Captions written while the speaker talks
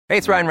Hey,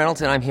 it's Ryan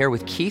Reynolds, and I'm here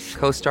with Keith,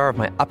 co-star of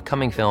my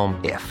upcoming film,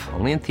 If,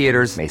 only in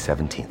theaters May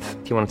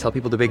 17th. Do you want to tell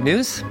people the big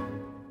news?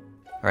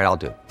 All right, I'll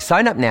do it.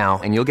 Sign up now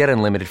and you'll get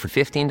unlimited for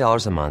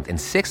 $15 a month and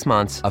 6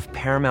 months of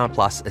Paramount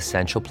Plus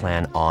Essential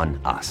Plan on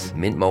us.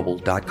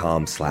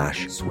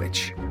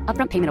 MintMobile.com/switch.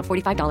 Upfront payment of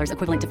 $45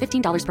 equivalent to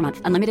 $15 per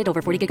month. Unlimited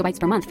over 40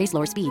 gigabytes per month. Face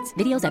lower speeds.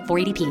 Videos at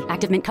 480p.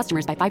 Active Mint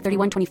customers by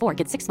 531.24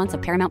 get 6 months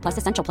of Paramount Plus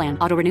Essential Plan.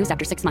 Auto renews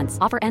after 6 months.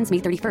 Offer ends May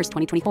 31st,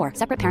 2024.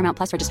 Separate Paramount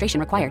Plus registration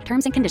required.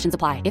 Terms and conditions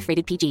apply if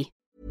rated PG.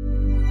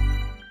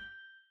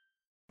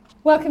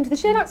 Welcome to the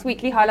Sherlock's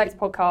Weekly Highlights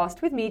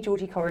podcast with me,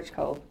 Georgie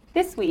Coleridge-Cole.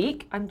 This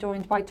week, I'm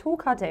joined by Tor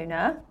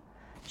Cardona,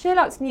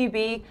 Sherlock's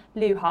newbie,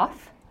 Lou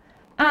Huff,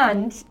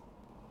 and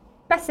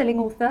best-selling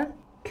author,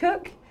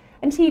 cook,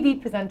 and TV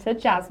presenter,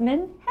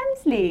 Jasmine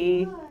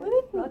Hemsley.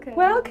 Welcome.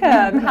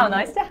 Welcome. How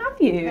nice to have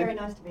you. Very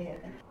nice to be here.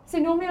 So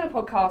normally on a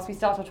podcast, we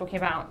start off talking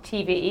about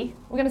TV.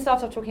 We're going to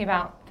start off talking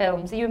about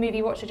films. Are you a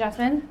movie watcher,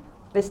 Jasmine?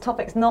 This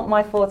topic's not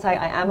my forte.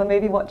 I am a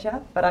movie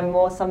watcher, but I'm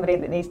more somebody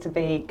that needs to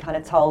be kind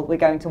of told we're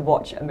going to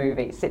watch a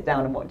movie, sit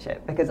down and watch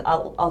it, because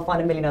I'll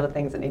find a million other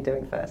things that need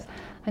doing first.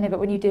 I know,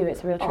 but when you do,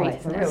 it's a real treat,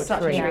 It's a isn't real it?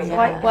 treat.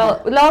 Yeah.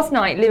 Well, last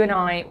night, Lou and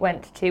I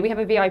went to, we have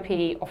a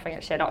VIP offering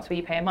at Sherlock's where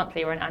you pay a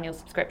monthly or an annual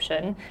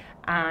subscription,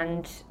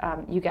 and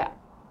you get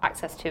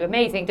access to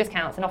amazing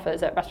discounts and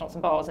offers at restaurants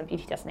and bars and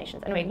beauty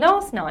destinations. Anyway,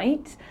 last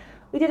night,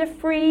 we did a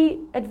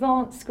free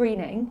advanced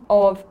screening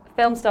of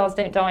Film Stars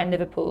Don't Die in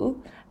Liverpool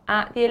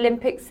at the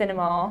Olympic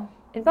Cinema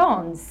in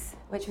Barnes.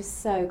 Which was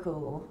so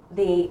cool.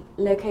 The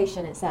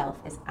location itself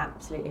is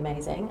absolutely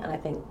amazing, and I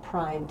think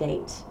prime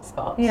date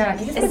spot. Yeah,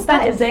 you just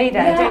spent a day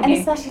there, yeah, don't and you?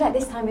 especially like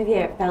this time of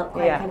year, it felt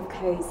quite Yeah. kind of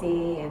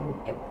cosy and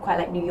quite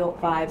like New York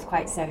vibes,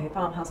 quite Soho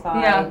farmhouse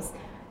vibes. Yeah. It's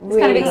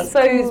kind of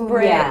exposed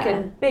brick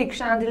and big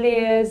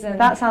chandeliers, and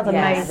That sounds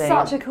Yeah. amazing.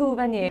 such a cool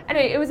venue.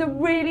 Anyway, it was a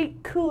really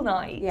cool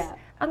night. Yeah.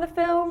 And the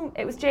film,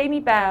 it was Jamie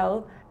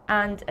Bell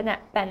and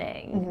Annette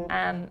Bening,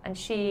 and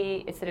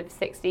she is sort of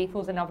 60,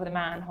 falls in love with a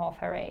man half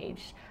her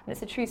age, and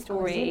it's a true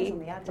story.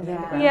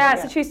 Yeah,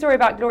 it's a true story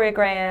about Gloria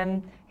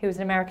Graham, who was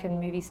an American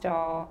movie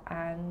star,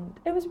 and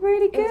it was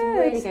really good. It was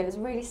really good. It was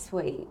really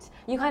sweet.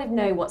 You kind of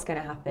know what's going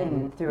to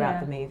happen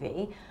throughout the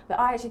movie, but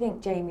I actually think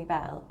Jamie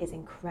Bell is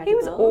incredible. He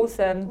was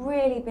awesome.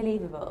 Really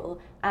believable,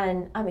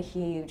 and I'm a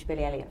huge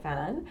Billy Elliot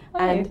fan,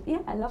 Are and you? yeah,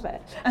 I love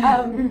it.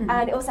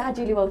 And it also had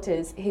Julie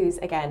Walters, who's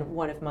again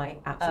one of my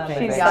absolute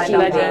She's favourites. such a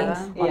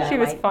legend. One of She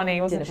was my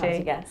funny, wasn't dinner party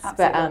she? guests.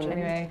 Absolute But legend.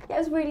 Anyway. yeah, it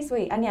was really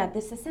sweet, and yeah, the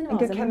cinema And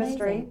good was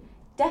chemistry. amazing.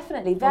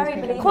 Definitely, very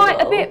believable. Quite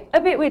a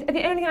bit weird.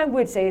 The only thing I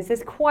would say is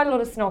there's quite a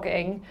lot of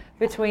snogging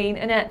between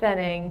Annette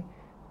Bening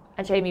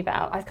and Jamie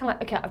Bell. I was kind of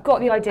like, okay, I've got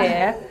the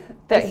idea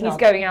that he's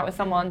going out with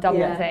someone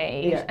double his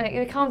age, and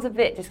it becomes a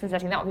bit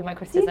disconcerting. That would be my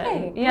criticism.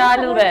 think? Yeah, I a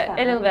little like bit. that.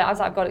 A little bit. I was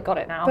like, got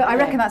it now. But I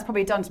reckon that's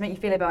probably done to make you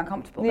feel a bit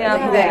uncomfortable.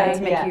 Yeah, though, yeah.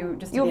 to make you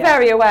just. You're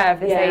very aware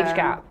of this Yeah. age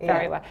gap.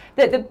 Very aware.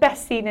 The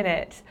best scene in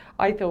it,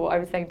 I thought, I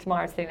was saying to Maya,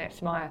 I was sitting next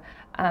to Maya,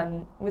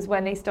 was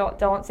when they start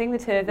dancing, the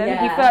two of them.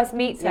 Yeah. He first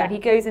meets her Yeah. and he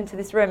goes into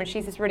this room and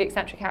she's this really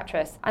eccentric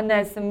actress. And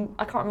there's some,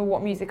 I can't remember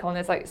what music on,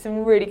 there's like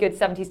some really good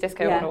 70s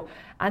disco on.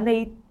 And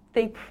they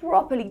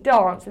properly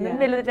dance in the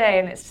middle of the day,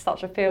 and it's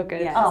such a feel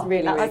good. Yeah, it's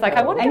really, I was really like, I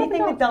cool. want to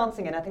Anything with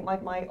dancing in. I think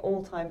my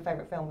all-time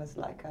favourite film was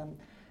like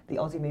the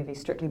Aussie movie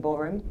Strictly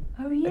Ballroom.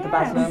 Oh With the yeah.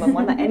 Baz Luhrmann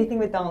one. Like anything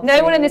with dancing.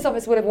 No one in this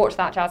office would have watched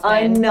that, Jasmine.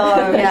 I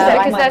know.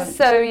 Because they're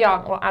so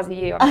young. Well, as are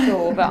you, I'm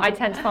sure. But I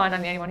tend to find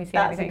I'm the only one who's seen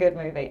That's anything. a good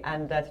movie,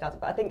 and Dirty Dancing.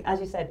 But I think, as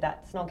you said,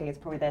 that snogging is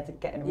probably there to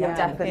get in a Yeah,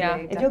 reaction. Because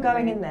definitely, if you're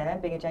going in there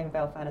being a Jamie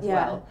Bell fan as Yeah.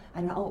 well,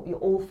 and you're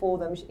all for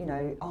them, you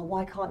know,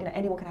 why can't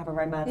anyone can have a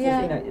romance?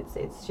 Yeah. You know,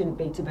 it shouldn't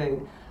be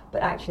taboo.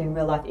 But actually, in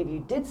real life, if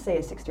you did see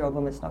a 60-year-old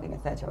woman snogging a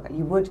 30-year-old guy,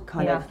 you would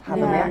kind of have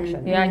a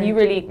reaction. Yeah, and you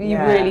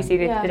really see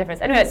the difference.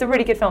 Anyway, it's a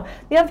really good film.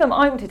 The other film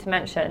I wanted to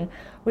mention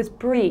was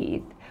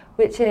Breathe,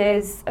 which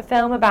is a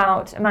film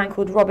about a man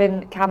called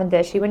Robin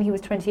Cavendish, who, when he was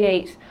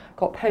 28,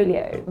 got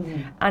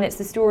polio, and it's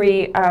the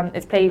story.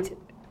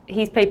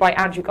 He's played by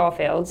Andrew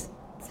Garfield.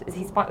 Was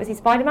he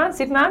Spider-Man?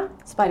 Superman?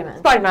 Spider-Man.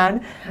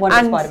 Spider-Man. One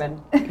of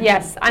Spider-Man.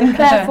 Yes, and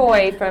Claire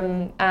Foy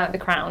from The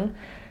Crown,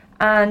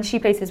 and she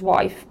plays his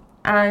wife.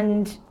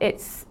 And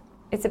it's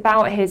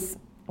about his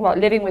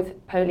living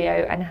with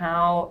polio, and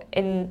how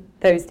in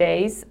those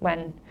days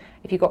when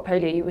if you got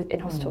polio you were in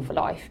hospital for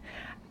life,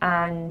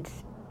 and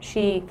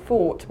she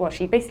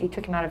basically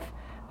took him out of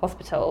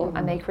hospital,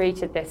 and they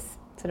created this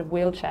sort of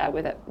wheelchair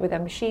with a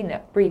machine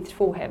that breathed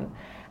for him,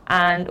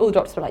 and all the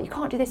doctors were like, you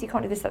can't do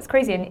this, that's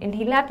crazy, and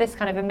he led this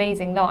kind of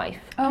amazing life.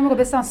 Oh my god,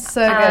 this sounds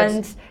so good.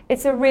 And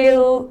it's sort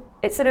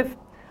of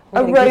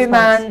a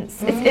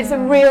romance. It's a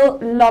real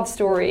love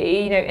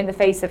story, you know, in the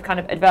face of kind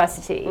of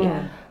adversity.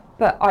 Yeah.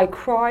 But I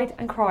cried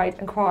and cried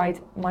and cried.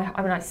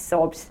 I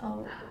sobbed.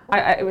 Oh.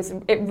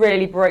 It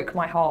really broke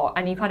my heart.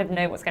 And you kind of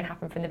know what's going to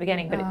happen from the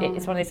beginning, but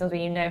it's one of those things where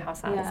you know how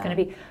sad it's going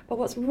to be. But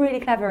what's really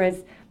clever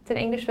is it's an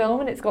English film,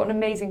 and it's got an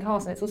amazing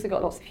cast, and it's also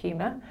got lots of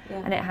humour.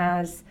 Yeah. And it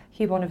has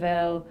Hugh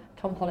Bonneville,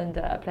 Tom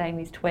Hollander playing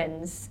these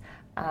twins,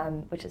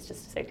 which is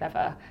just so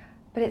clever.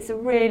 But it's a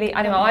really,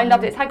 I don't know, I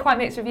loved it. It's had quite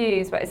mixed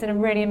reviews, but it's a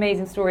really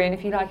amazing story. And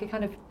if you like a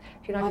good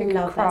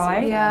cry,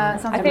 yeah,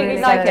 it sounds I think really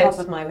you'd like good.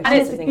 it. And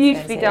it's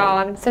beautifully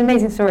done. It's an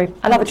amazing story.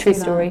 I love a true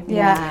story.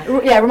 Yeah,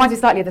 it reminds me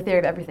slightly of The Theory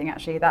of Everything,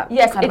 actually. That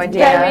yes, kind of it's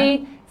idea.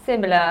 very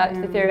similar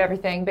to The Theory of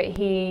Everything, but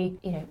he,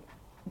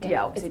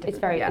 obviously it's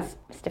very, different,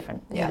 it's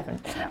different. It's Yeah.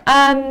 different.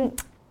 Yeah.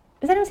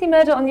 Has anyone seen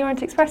Murder on the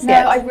Orient Express No,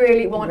 yet? I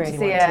really want to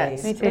see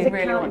it. Me too. Does it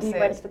really count want if to you see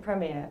went it. to the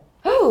premiere?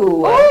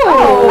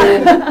 Oh,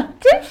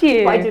 did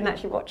you? But I didn't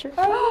actually watch it.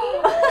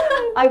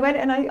 I went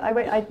and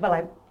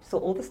I saw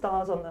all the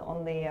stars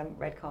on the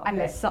red carpet. And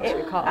there's such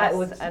a cast. It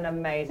was an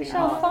amazing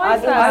Michelle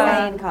cast.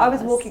 Pfeiffer. I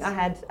was walking. I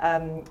had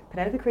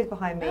Penelope Cruz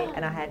behind me,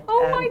 and I had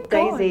Oh my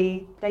God.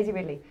 Daisy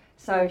Ridley.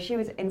 So she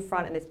was in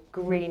front in this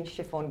green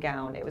chiffon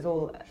gown. It was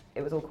all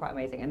quite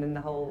amazing. And then the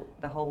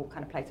whole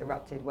kind of place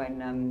erupted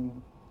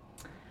when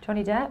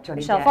Johnny Depp,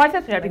 Johnny Michelle Depp.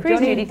 Pfeiffer, Penelope Cruz,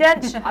 Judi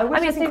Dench. I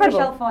mean, it's say incredible.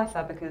 Michelle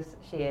Pfeiffer because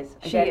she is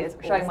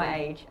showing my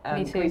age.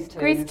 Me too. Grease 2.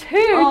 Grease 2.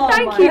 Oh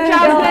Thank my you, God.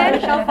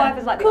 Jasmine. Michelle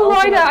Pfeiffer's like the Cool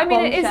ultimate rider. I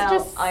mean, it is bombshell.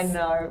 just. I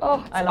know. Oh,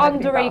 it's I love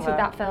everything about underrated, her.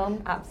 that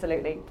film.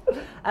 Absolutely.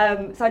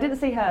 So I didn't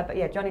see her, but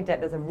yeah, Johnny Depp.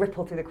 There's a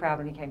ripple through the crowd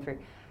when he came through.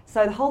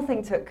 So the whole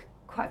thing took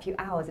quite a few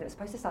hours, and it was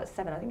supposed to start at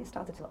 7. I think it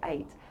started till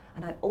 8.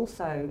 And I'd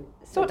also.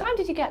 So what time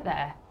did you get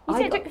there? You I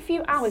said it got took a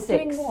few hours.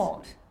 6. Doing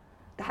what?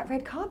 That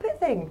red carpet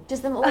thing.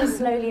 Just them all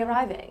slowly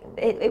arriving.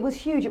 It was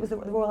huge. It was the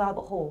Royal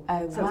Albert Hall. Oh,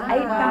 so it was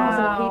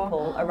wow. 8,000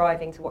 people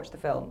arriving to watch the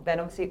film. Then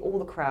obviously all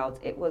the crowds.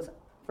 It was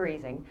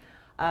freezing.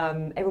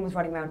 Everyone was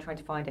running around trying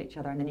to find each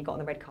other, and then you got on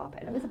the red carpet.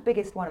 And it was the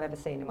biggest one I've ever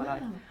seen in my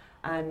life.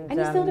 And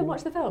you still didn't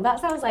watch the film? That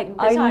sounds like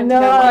the I time know.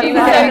 to go watch You the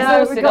were so film.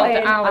 exhausted we got after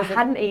in. hours. I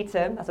hadn't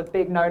eaten. That's a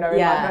big no-no in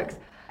Yeah. my books.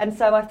 And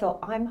so I thought,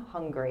 I'm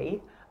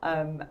hungry.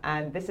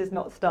 And this is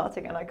not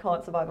starting, and I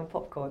can't survive on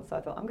popcorn. So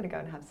I thought I'm going to go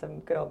and have some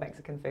good old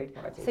Mexican food.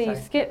 So you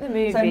skipped the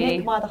movie. So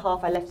Nick, my other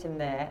half, I left him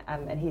there,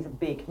 and he's a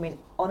big. I mean,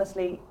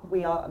 honestly,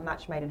 we are a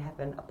match made in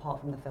heaven. Apart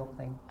from the film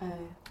thing,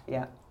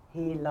 yeah,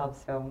 he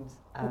loves films.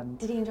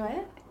 Did he enjoy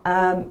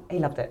it? He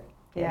loved it.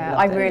 Yeah,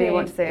 I really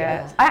want to see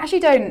it. I actually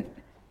don't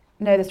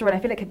know the story, and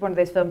I feel like it's one of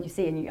those films you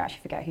see and you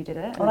actually forget who did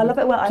it. Well, I love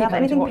it. Well, I keep love wanting to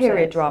anything watch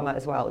period it. drama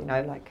as well. You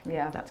know, like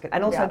that's good.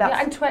 And also Yeah.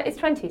 that's it's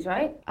 20s,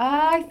 right?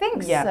 I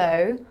think Yeah.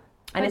 so.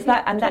 and it's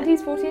that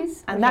 20s,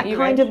 40s? and that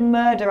kind of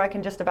murder I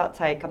can just about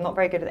take. I'm not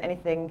very good at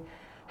anything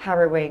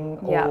harrowing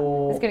Yeah.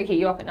 or. It's going to keep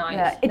you up at night.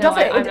 Yeah, it does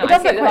look- it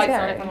does look quite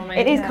scary.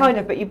 It is kind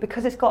of, but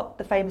because it's got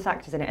the famous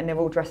actors in it and they're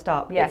all dressed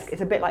up. Yes.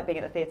 it's a bit like being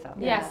at the theatre.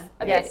 Yes,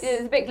 Yes.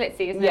 it's a bit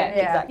glitzy, isn't Yeah, it?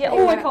 exactly.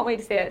 Yeah, I can't wait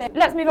to see it.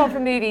 Let's move on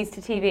from movies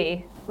to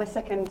TV. My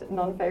second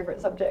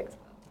non-favourite subject.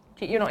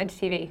 You're not into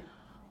TV.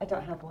 I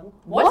don't have one.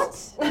 What?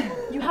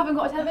 You haven't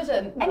got a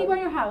television anywhere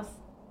in your house?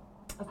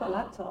 I've got a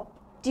laptop.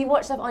 Do you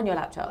watch stuff on your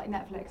laptop? Like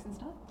Netflix and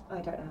stuff? I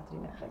don't know how to do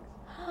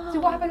Netflix. So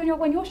what happened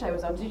when your show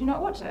was on? Did you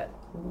not watch it?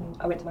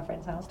 I went to my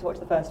friend's house to watch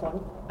the first one,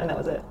 and that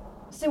was it.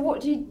 So what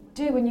do you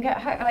do when you get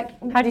home? Like,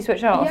 How do you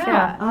switch off?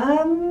 yeah.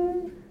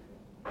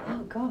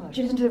 Oh gosh.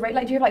 Do you listen to the radio?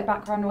 Like, do you have like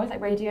background noise,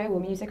 like radio or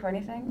music or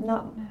anything?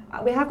 No,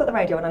 we have got the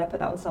radio on, and I put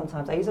that on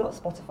sometimes. I use a lot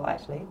of Spotify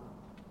actually,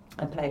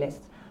 and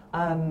playlists.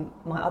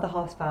 My other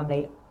half's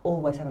family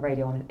always have a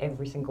radio on in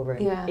every single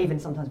room, even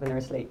sometimes when they're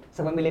asleep.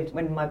 So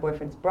when my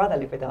boyfriend's brother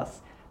lived with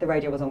us, the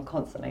radio was on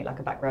constantly, like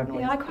a background noise.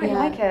 Yeah, I quite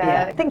like it.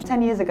 Yeah. I think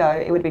 10 years ago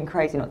it would have been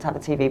crazy not to have a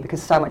TV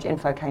because so much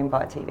info came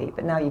via TV.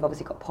 But now you've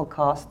obviously got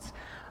podcasts,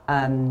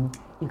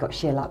 you've got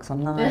Sheer Lux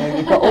online,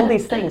 you've got all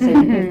these things. So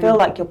you feel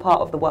like you're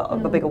part of the world,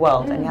 of a bigger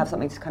world, and you have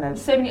something to kind of.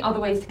 So many other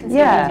ways to consume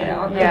Yeah, it.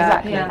 aren't there?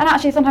 exactly. Yeah. And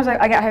actually, sometimes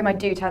I get home, I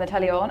do turn the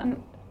telly on,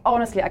 and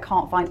honestly, I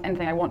can't find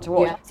anything I want to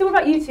watch. Yeah. So what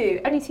about you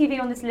two? Any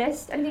TV on this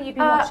list? Anything you've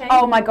been watching?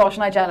 Oh my gosh,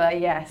 Nigella,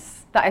 yes.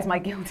 That is my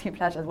guilty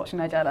pleasure, watching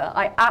Nigella.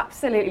 I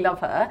absolutely love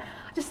her.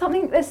 Just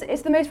something,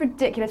 it's the most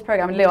ridiculous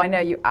programme. And Lou, I know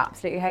you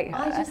absolutely hate her.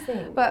 I just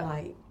think, but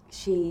like,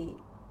 she...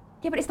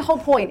 Yeah, but it's the whole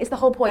point. It's the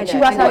whole point. I She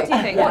know, works I know. out. What do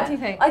you think? Yeah. What do you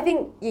think? I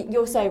think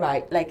you're so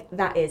right. Like,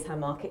 that is her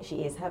market.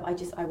 She is her.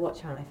 I watch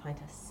her and I find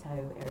her so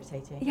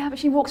irritating. Yeah, but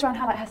she walks around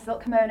like her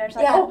silk kimono. She's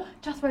like, Yeah. oh,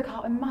 just woke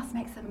up and must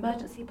make some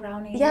emergency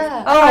brownies.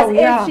 Yeah. As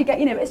if she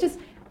it's just,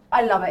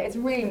 I love it. It's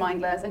really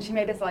mindless. And she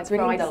made this like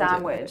really fried indulgent.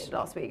 sandwich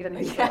last week. I don't know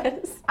if you saw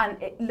it. Yes.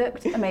 And it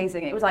looked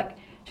amazing. It was like,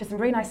 she had some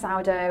really nice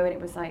sourdough, and it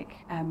was like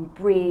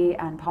brie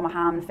and parma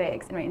ham and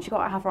figs. And she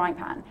got out her frying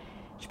pan.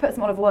 She put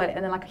some olive oil in it,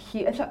 and then like a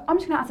huge, I'm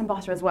just going to add some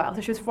butter as well.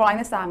 So she was frying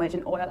the sandwich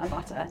in oil and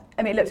butter.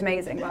 I mean, it looked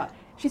amazing, but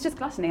she's just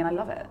gluttony, and I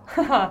love it.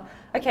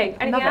 Okay,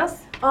 anything Love it.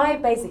 else? I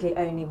basically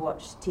only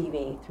watch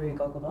TV through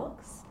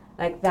Gogglebox.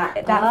 Like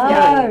that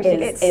Oh, for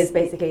me is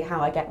basically how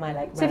I get my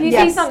like. So if you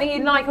see something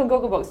you like on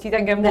Gogglebox, do you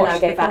then go and then watch I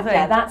the go full back. thing?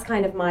 Yeah, that's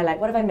kind of my like.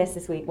 What have I missed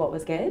this week? What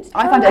was good?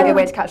 I find it a good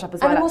way to catch up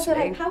as well, And I'm also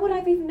actually. like, how would I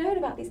have even known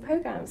about these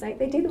programs? Like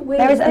they do the weird.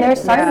 There are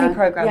so many Yeah.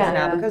 programs Yeah.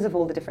 now because of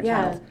all the different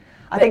Yeah. channels.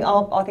 I think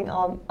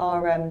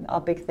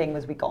our big thing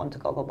was we got onto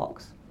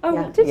Gogglebox. Oh,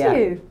 Yeah. did Yeah.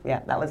 you? Yeah,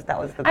 that was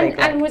the big.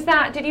 And was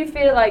that? Did you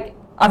feel like?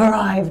 I've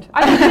arrived.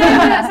 I mean,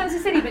 that sounds so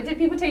silly, but did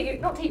people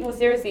not take you more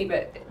seriously,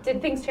 but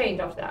did things change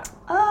after that?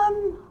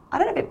 I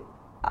don't know if it.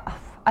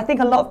 I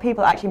think a lot of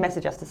people actually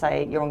message us to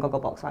say you're on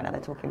Gogglebox right now.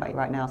 They're talking about you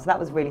right now, so that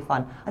was really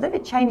fun. I don't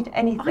think it changed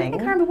anything. I think I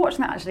remember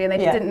watching that actually, and they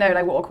just didn't know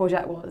like what a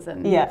courgette was.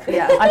 And yeah.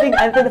 I think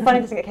the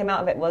funny thing that came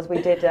out of it was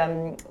we did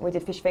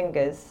fish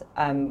fingers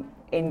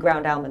in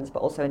ground almonds, but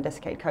also in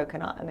desiccated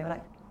coconut, and they were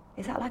like,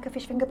 "Is that like a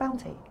fish finger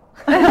bounty?"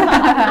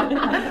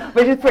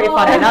 Which is pretty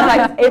funny. And I was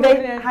like, if they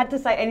had to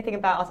say anything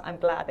about us, I'm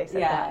glad they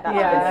said that. That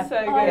was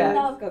so good. I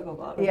love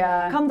Gogglebox.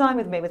 Yeah. Come Dine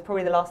With Me was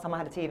probably the last time I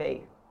had a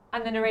TV.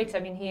 And the narrator,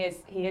 I mean, he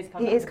is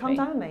Come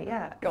Dine With Me,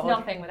 yeah. It's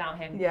nothing without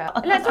him. Yeah.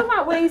 Let's talk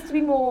about ways to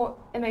be more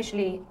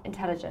emotionally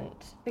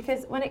intelligent,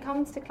 because when it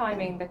comes to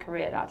climbing the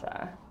career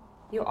ladder,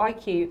 your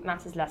IQ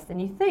matters less than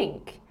you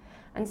think.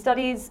 And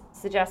studies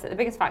suggest that the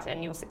biggest factor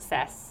in your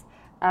success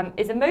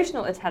is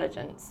emotional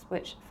intelligence,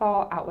 which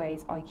far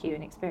outweighs IQ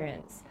and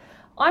experience.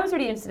 I was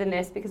really interested in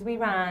this because we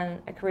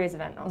ran a careers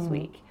event last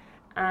week,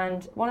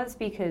 and one of the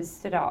speakers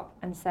stood up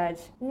and said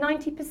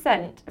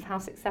 90% of how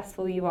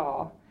successful you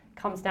are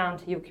comes down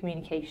to your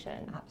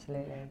communication.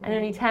 Absolutely. And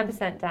only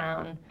 10%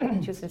 down to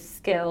your sort of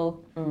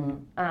skill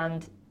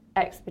and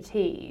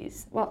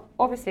expertise. Well,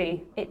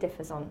 obviously it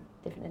differs on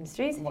different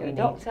industries. If you're a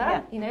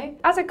doctor, you know.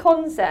 As a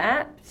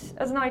concept,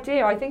 as an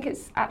idea, I think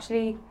it's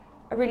actually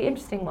a really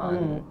interesting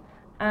one.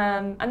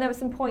 And there were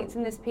some points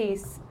in this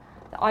piece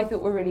that I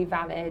thought were really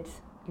valid,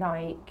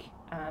 like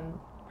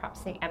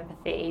practicing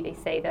empathy. They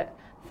say that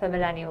for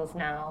millennials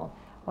now,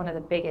 one of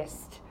the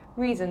biggest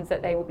reasons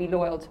that they will be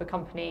loyal to a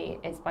company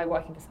is by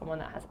working for someone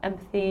that has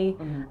empathy.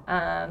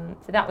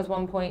 So that was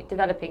one point.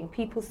 Developing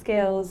people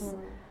skills,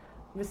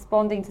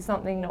 responding to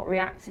something, not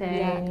reacting.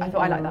 Yeah, I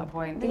thought I liked that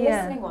point. The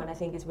listening one I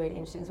think is really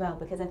interesting as well,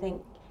 because I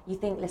think you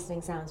think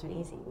listening sounds really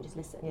easy, we just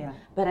listen. Yeah.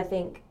 But I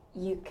think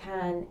you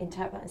can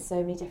interpret that in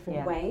so many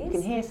different ways. You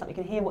can hear something,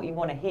 you can hear what you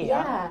want to hear.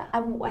 Yeah,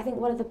 and I think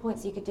one of the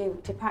points you could do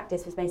to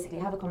practice was basically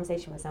have a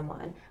conversation with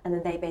someone and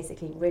then they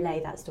basically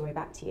relay that story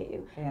back to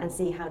you and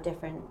see how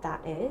different that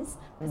is.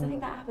 Because I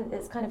think that happens,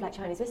 it's kind of like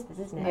Chinese whispers,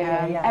 isn't it?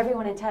 Yeah.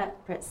 Everyone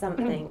interprets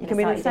something You can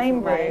be in the same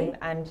room way.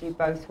 and you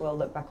both will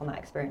look back on that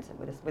experience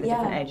with a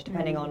different edge,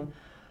 depending on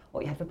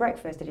what you had for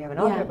breakfast. Did you have an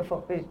argument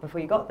before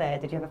you got there?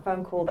 Did you have a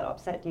phone call that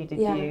upset you?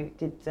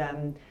 Did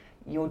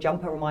your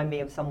jumper remind me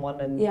of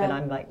someone? And then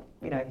I'm like,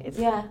 you know, it's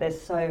there's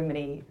so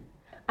many.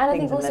 And I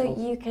think also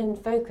you can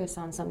focus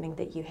on something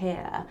that you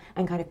hear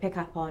and kind of pick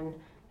up on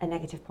a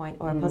negative point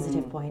or a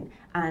positive point,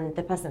 and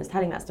the person that was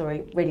telling that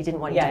story really didn't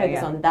want you to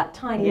focus on that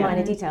tiny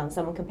minor detail, and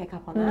someone can pick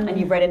up on that. And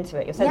you've read into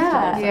it, you're sensitive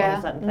on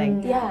a certain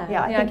thing.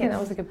 I think that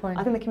was a good point.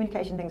 I think the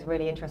communication thing is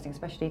really interesting,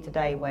 especially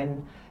today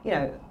when, you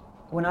know,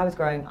 when I was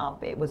growing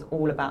up, it was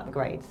all about the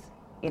grades.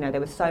 You know,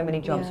 there were so many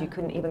jobs you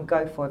couldn't even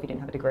go for if you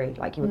didn't have a degree.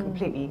 Like, you were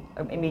completely,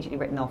 immediately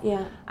written off.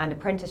 Yeah. And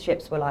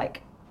apprenticeships were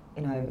like,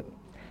 you know...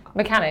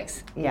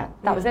 Mechanics. Yeah.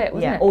 That was it,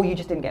 wasn't it? Or you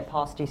just didn't get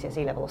past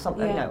GCSE level or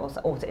something, you know,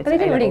 or but they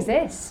didn't really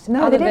exist.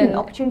 No, they didn't.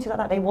 Opportunities like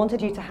that. They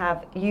wanted you to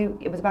have,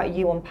 it was about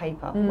you on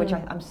paper, which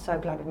I'm so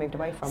glad we've moved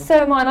away from. So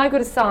am I, and I've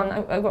got a son.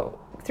 I've got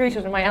 3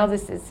 children. My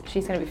eldest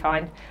she's going to be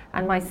fine.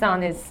 And my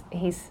son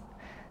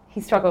he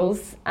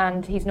struggles,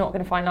 and he's not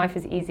going to find life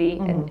as easy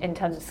in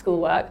terms of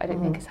schoolwork, I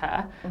don't think, as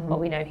her. Well,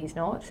 we know he's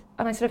not.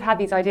 And I sort of had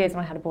these ideas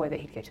when I had a boy that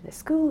he'd go to this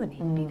school and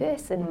he'd be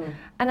this. And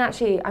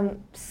actually,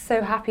 I'm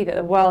so happy that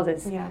the world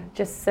is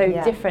just so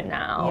different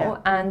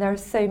now. And there are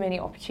so many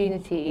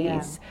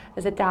opportunities.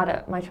 There's a dad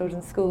at my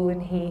children's school,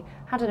 and he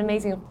had an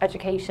amazing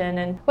education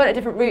and went a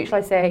different route, shall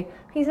I say.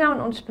 He's now an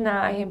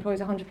entrepreneur. He employs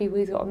 100 people.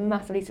 He's got a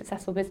massively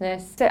successful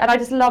business. So, and I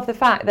just love the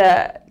fact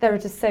that there are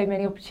just so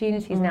many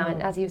opportunities now.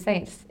 And as you were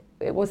saying,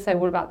 it was so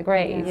all about the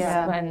grades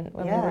when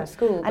we were at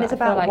school. And it's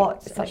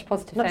about it's such a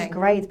positive not thing. Just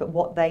grades, but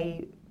what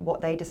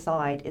they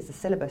decide is the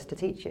syllabus to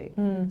teach you.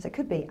 So it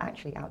could be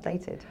actually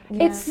outdated.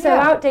 It's so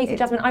outdated,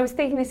 Jasmine. I was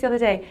thinking this the other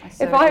day.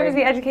 If I was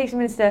the education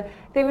minister,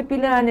 they would be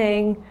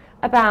learning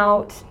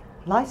about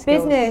life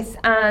business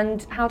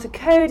and how to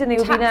code, and they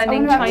would be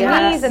learning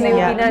Chinese, and they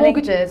would be learning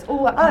mortgages,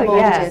 all that kind of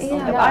mortgages.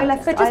 I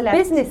left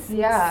business,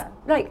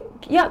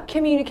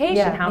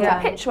 communication, how to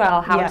pitch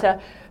well, how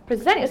to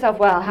present yourself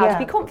well, how to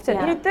be confident.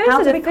 You know,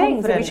 those are the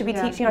things that we should be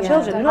teaching our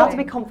children. How to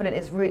be confident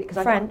is really,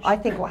 because I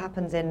think what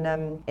happens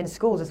in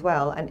schools as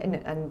well,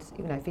 and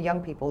you know, for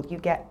young people, you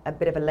get a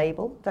bit of a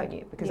label, don't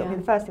you? Because it'll be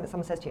the first thing that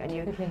someone says to you, and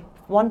you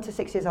 1 to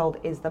 6 years old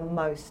is the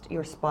most,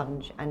 you're a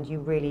sponge, and you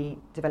really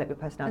develop your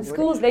personality. And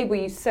schools label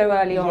you so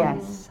early on.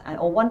 Yes,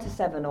 or 1 to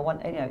 7, or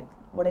 1, you know.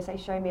 What do they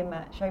say? Show me an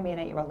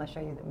 8-year-old, and I'll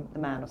show you the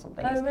man, or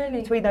something. Oh,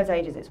 really? Between those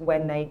ages, it's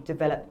when they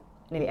develop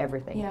nearly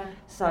everything. Yeah.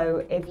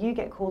 So if you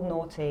get called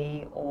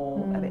naughty or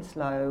a bit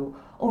slow,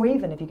 or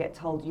even if you get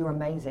told you're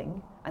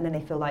amazing, and then they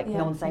feel like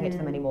no one's saying it to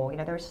them anymore. You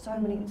know, there are so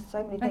many things.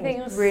 I think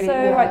you're really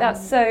right.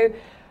 That's so.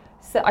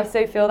 I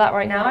so feel that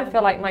right now. I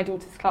feel like my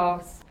daughter's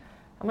class,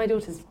 and my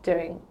daughter's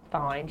doing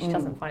fine. She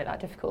doesn't find it that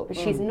difficult, but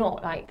she's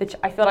not like.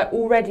 I feel like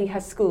already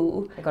her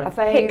school have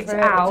picked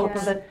out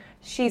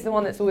she's the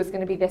one that's always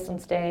going to be this on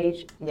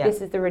stage. Yeah.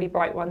 This is the really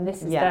bright one.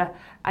 This is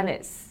and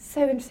it's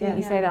so interesting that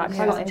you say that.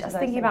 I was just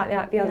thinking about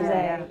that the other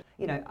day.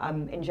 You know,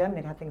 in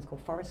Germany they have things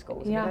called forest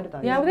schools. Yeah. Have you heard of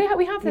those? Yeah, well,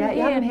 we have them here.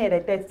 You have them here.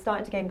 They're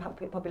starting to gain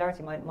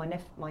popularity.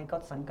 My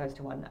godson goes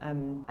to one,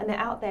 and they're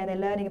out there and they're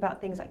learning about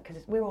things like,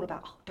 because we're all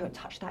about, don't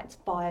touch that, it's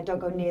fire, don't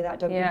go near that,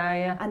 don't.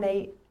 Yeah.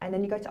 And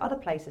then you go to other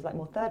places, like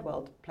more third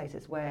world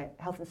places, where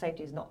health and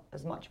safety is not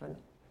as much of an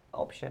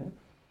option.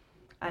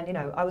 And you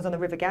know, I was on the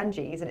River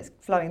Ganges and it's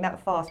flowing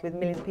that fast with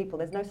millions of people.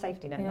 There's no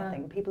safety net,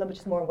 nothing. People are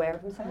just more aware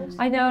of themselves.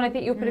 I know, and I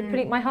think you're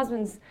putting my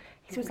husband's,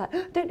 he was like,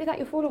 don't do that,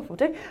 you'll fall off. Or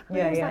don't. And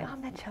I was like, oh,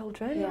 they're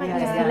children.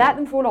 Just let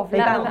them fall off.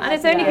 And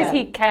it's only because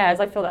he cares.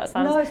 I feel that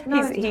sounds.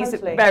 He's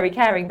totally. very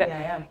caring, but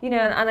you know,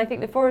 and I think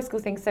the forest school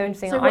thing's so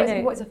interesting. So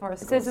what's a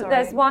forest school? So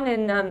there's one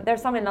in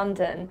there's some in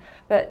London,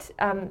 but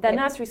they're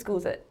nursery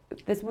schools that.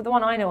 The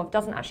one I know of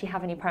doesn't actually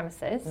have any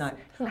premises. No.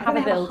 Doesn't have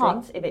a building.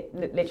 Hut if it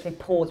literally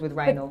pours with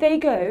rain. But they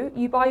go,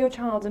 you buy your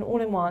child an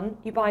all-in-one,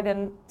 you buy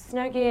them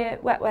snow gear,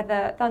 wet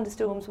weather,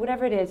 thunderstorms,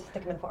 whatever it is.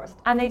 Stick them in the forest.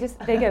 And they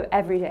go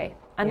every day.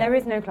 And there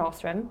is no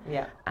classroom.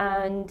 Yeah.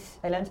 And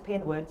they learn to pee in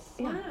the woods.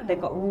 Wow. They've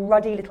got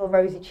ruddy little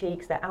rosy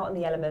cheeks. They're out in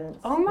the elements.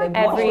 Oh my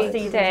God. They watch the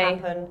seasons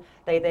happen.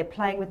 They're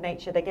playing with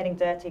nature. They're getting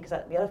dirty, because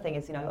the other thing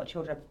is, you know, a lot of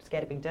children are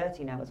scared of being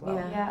dirty now as well.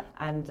 Yeah.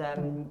 And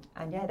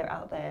they're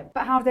out there.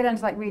 But how do they learn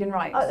to like read and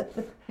write?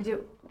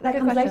 That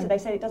comes later. They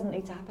say it doesn't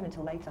need to happen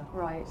until later.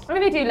 Right. I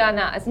mean, they do learn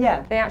that.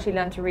 They actually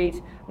learn to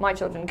read. My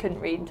children couldn't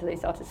read until they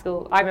started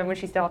school. I remember when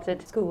she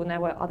started school and there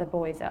were other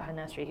boys at her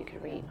nursery who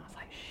could read. And I was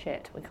like,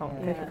 shit, we can't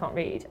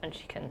read. And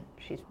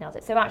she's nailed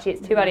it. So actually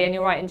it's too early, and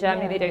you're right, in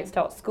Germany they don't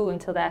start school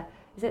until they're,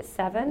 is it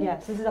 7?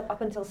 Yes, this is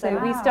up until 7.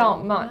 So we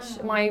start much.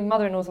 Wow. My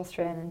mother-in-law's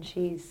Austrian, and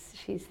she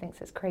thinks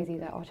it's crazy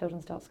that our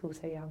children start school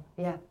so young.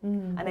 Yeah,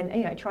 and then,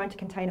 you know, trying to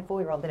contain a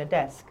 4-year-old in a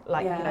desk,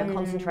 like, you know,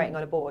 concentrating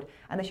on a board,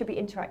 and they should be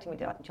interacting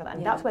with each other,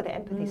 and that's where the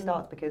empathy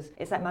starts, because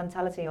it's that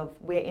mentality of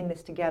we're in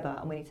this together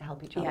and we need to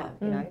help each other,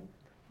 you know.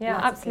 Yeah,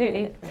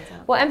 absolutely.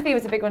 Well, empathy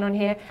was a big one on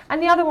here,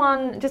 and the other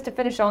one, just to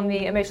finish on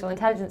the emotional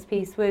intelligence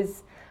piece,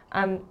 was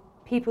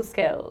people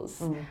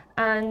skills.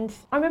 And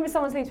I remember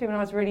someone saying to me when I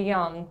was really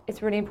young,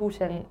 it's really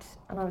important,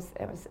 and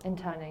it was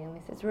interning, and they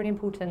said it's really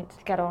important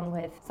to get on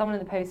with someone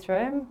in the post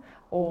room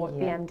or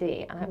the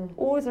MD, and I've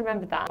always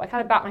remembered that. I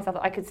kind of backed myself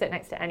that I could sit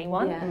next to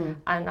anyone,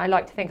 and I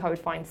like to think I would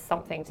find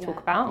something to talk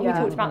about. And we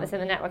talked about this in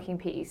the networking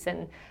piece,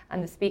 and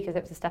the speakers,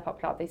 it was a Step Up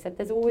Club, they said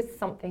there's always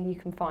something you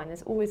can find,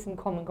 there's always some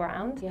common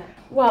ground. Yeah.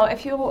 Well,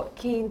 if you're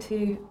keen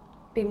to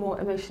be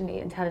more emotionally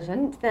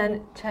intelligent,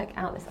 then check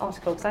out this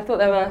article, because I thought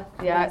there were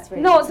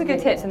really lots of good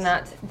tips in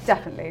that.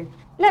 Definitely.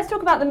 Let's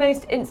talk about the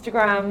most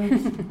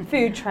Instagrammed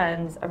food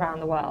trends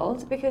around the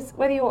world, because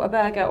whether you're a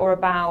burger or a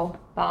bao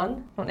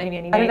bun, not naming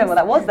any names. I don't know what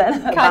that was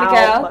then. Kind of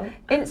girl.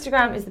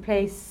 Instagram is the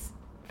place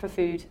for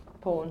food,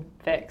 porn,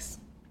 fix.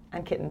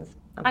 And kittens.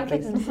 And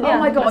kittens. Oh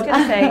my God! I was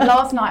going to say,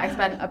 last night I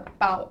spent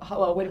about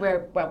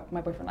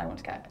my boyfriend and I want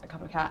to get a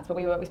couple of cats, but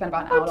we spent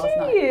about an hour last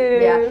night.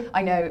 Yeah,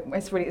 I know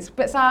it's a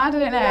bit sad. I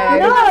don't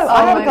know. No,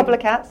 I have a couple of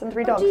cats and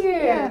 3 dogs. Do you?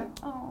 Yeah.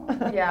 Oh.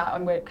 Yeah,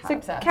 and we're cat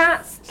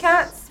obsessed.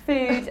 Cats,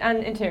 food,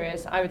 and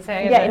interiors. I would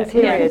say. Yeah,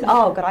 interiors.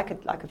 Oh God, I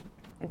could.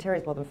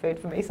 Interiors more than food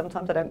for me.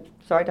 Sometimes don't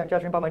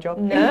judge me by my job.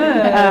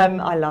 No.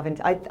 I love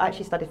I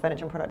actually studied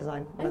furniture and product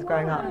design when I was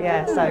growing up.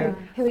 Yeah. So.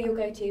 Who are your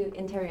go-to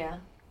interior?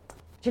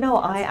 Do you know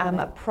what? I am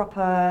a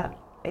proper.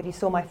 If you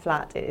saw my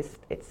flat,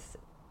 it's.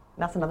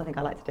 That's another thing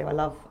I like to do. I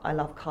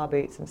love car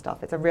boots and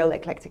stuff. It's a real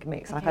eclectic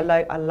mix. Okay.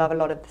 Like I love a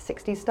lot of the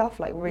 60s stuff,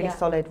 like really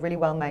solid, really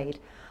well made.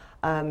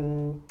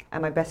 And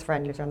my best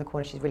friend lives around the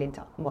corner. She's really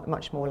into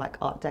much more like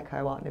Art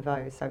Deco, Art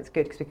Nouveau. So it's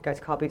good because we could go to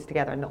car boots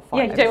together and not fight.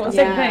 Yeah, you don't want the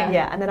same thing.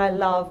 Yeah, and then I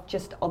love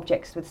just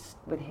objects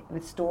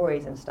with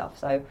stories and stuff.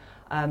 So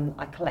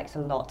I collect a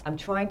lot. I'm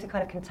trying to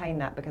kind of contain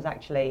that, because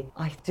actually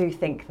I do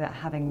think that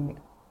having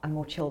a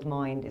more chilled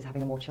mind is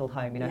having a more chilled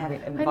home, you know. I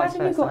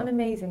imagine you've got an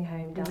amazing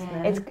home, doesn't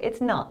it?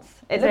 It's nuts.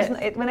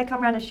 When they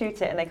come around and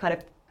shoot it and they kind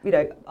of, you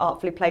know,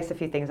 artfully place a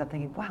few things, I'm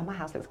thinking, wow, my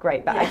house looks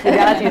great. But actually, the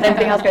reality is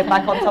everything else goes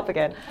back on top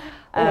again.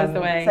 Always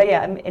the way. So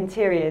yeah,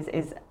 interiors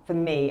is for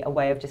me a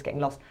way of just getting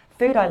lost.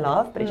 Food I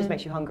love, but it just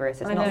makes you hungry.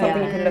 So it's not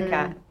something you can look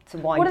at to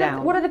wind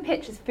down. What are the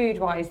pictures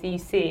food-wise that you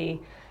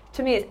see?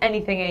 To me, it's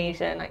anything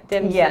Asian, like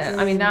dim sum. Yes.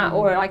 I mean that,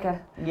 or like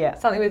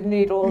something with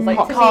noodles. Like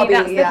hot, to me,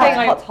 that's the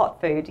thing. Hot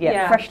food.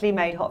 Yeah, freshly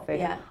made hot food.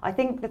 Yeah. I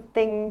think the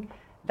thing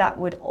that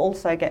would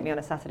also get me on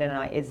a Saturday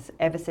night is,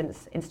 ever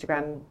since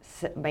Instagram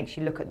makes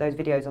you look at those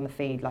videos on the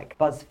feed, like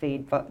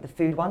BuzzFeed, but the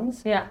food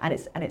ones. Yeah. And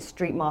it's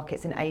street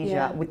markets in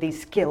Asia with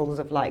these skills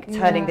of like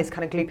turning this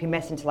kind of gloopy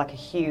mess into like a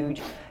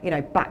huge, you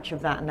know, batch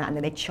of that, and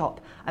then they chop.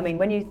 I mean,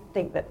 when you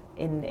think that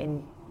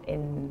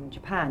in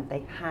Japan,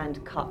 they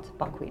hand cut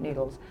buckwheat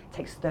noodles. It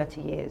takes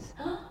 30 years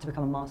to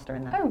become a master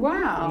in that. Oh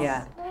wow!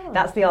 Yeah,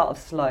 That's the art of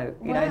slow.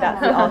 You know,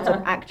 that's the art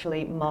of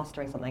actually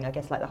mastering something. I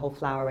guess like the whole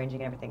flower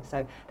arranging and everything.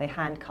 So they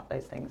hand cut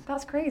those things.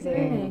 That's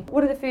crazy.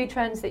 What are the food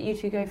trends that you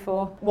two go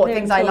for? What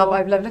things I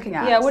love looking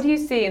at? Yeah, what do you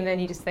see and then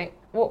you just think,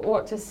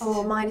 what just...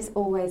 Oh, mine is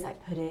always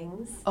like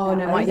puddings. Oh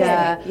no, mine's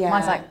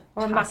like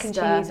or mac and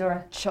cheese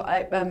or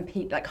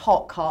like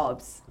hot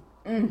carbs.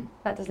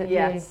 That doesn't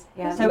yes.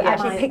 Yeah. So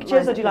actually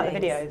pictures or do you like the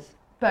videos?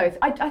 Both.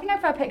 I think I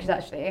prefer pictures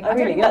actually. Oh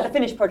really? You like the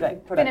finished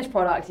product? Finished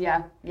product,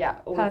 yeah.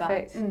 All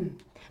perfect. Of that.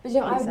 But you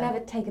know, I would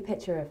never take a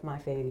picture of my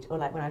food, or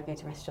like when I go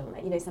to a restaurant,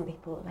 like, you know, some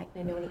people like,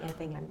 no one eat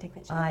anything, let me take a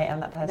picture. I am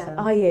that person.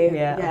 No. Are you?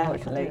 Yeah,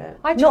 unfortunately.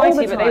 I try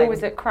to, but they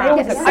always look crap.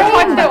 I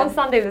tried to do it on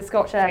Sunday with a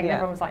Scotch egg, and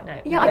everyone was like, no.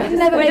 Yeah, I can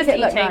never make it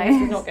look nice.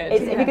 This is not good.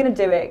 If you're going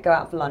to do it, go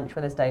out for lunch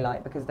when there's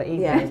daylight, because the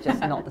evening is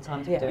just not the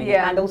time to be doing it.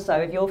 And also,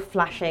 if you're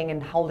flashing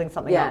and holding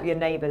something up, your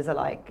neighbours are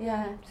like,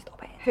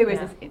 stop it. Who is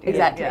this?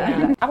 Exactly.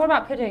 And what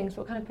about puddings?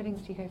 What kind of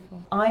puddings do you go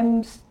for?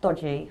 I'm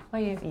stodgy. Are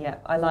you? Yeah,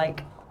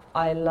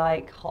 I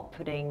like hot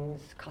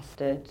puddings,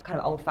 custard, kind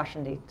of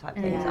old-fashioned type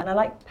things. And I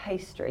like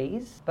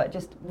pastries, but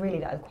just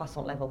really at the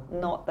croissant level,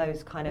 not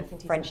those kind of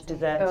French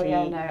desserty. Oh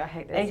yeah, no, I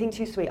hate this. Anything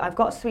too sweet. I've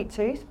got a sweet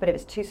tooth, but if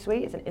it's too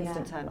sweet, it's an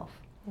instant turn-off.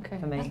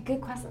 For me. Like a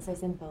good croissant's so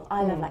simple.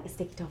 I love like a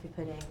sticky toffee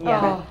pudding.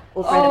 Yeah.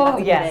 Or bread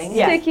and butter pudding.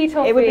 Sticky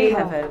toffee. It would be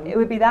heaven. It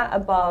would be that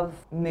above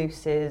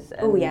mousses.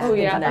 And yeah,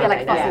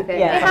 like fussy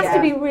things. It has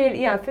to be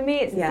really, for me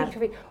it's a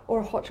sticky toffee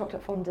or a hot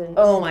chocolate fondant.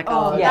 Oh my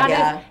god.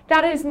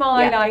 That is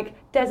my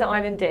like desert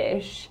island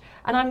dish.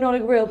 And I'm not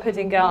a real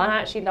pudding girl, and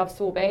I actually love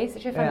sorbets.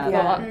 Which if I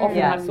often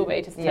have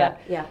sorbet just to,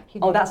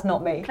 that's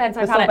not me. Cleanse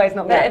my palate. Sorbet's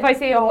not me. But if I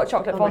see a hot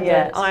chocolate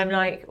fondant, I'm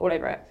like all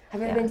over it.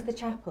 Have you ever been to the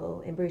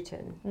chapel in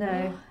Bruton?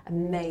 No.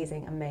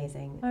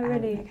 Amazing. Oh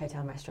really? Like hotel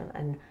and restaurant,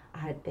 and I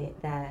had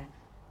their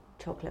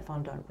chocolate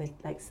fondant with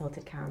like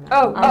salted caramel.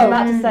 I was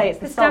about to say it's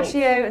the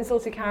pistachio and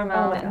salted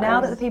caramel.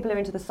 Now that the people are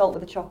into the salt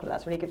with the chocolate,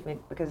 that's really good for me,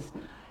 because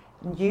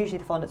usually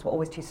the fondants were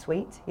always too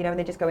sweet, you know, and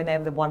they just go in there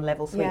with the one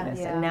level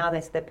sweetness. And now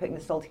they're putting the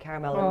salty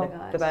caramel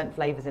and the burnt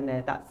flavours in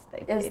there.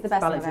 It's the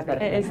best I've ever.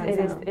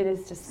 It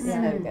is just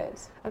so good.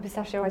 A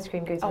pistachio ice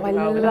cream goes really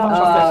well with love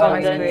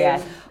chocolate ice cream.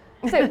 Yes.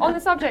 So on the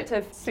subject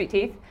of sweet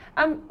teeth,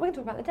 we're going to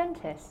talk about the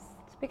dentist,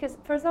 because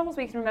for as long as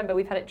we can remember,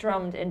 we've had it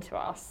drummed into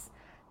us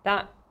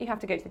that you have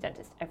to go to the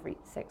dentist every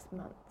 6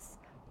 months.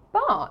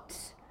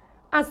 But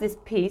as this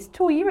piece,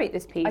 Tor, you wrote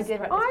this piece. I did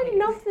write this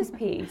piece. I love this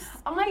piece.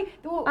 I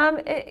thought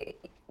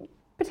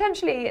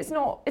potentially it's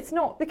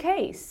not the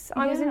case.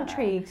 I was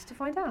intrigued to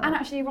find out. And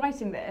actually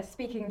writing this,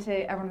 speaking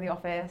to everyone in the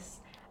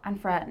office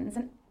and friends,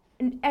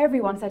 and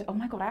everyone said, oh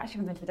my god, I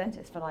actually haven't been to the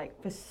dentist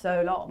for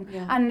so long.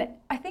 And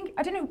I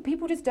don't know,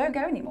 people just don't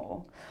go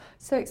anymore.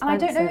 So expensive.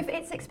 And I don't know if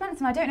it's expensive,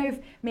 and I don't know if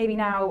maybe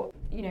now,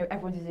 you know,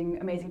 everyone's using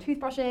amazing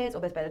toothbrushes,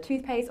 or there's better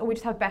toothpaste, or we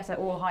just have better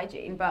oral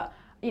hygiene, but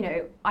you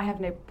know, I have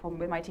no problem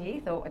with my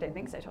teeth, or I don't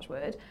think so, touch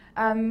wood.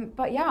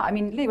 But yeah, I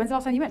mean, Lou, when's the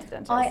last time you went to the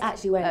dentist? I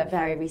actually went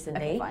very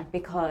recently, okay,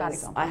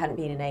 because I hadn't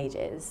been in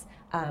ages.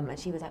 And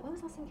she was like, when was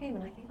the last time you came?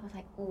 And I was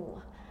like,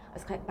 oh. I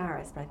was quite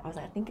embarrassed, but I was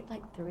like, I think it's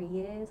like 3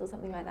 years or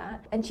something like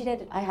that. And she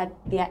did, I had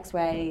the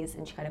x-rays,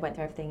 and she kind of went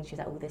through everything. She was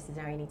like, oh, this is an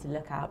area you need to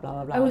look at, blah,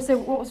 blah, blah. Oh, so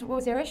what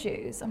was your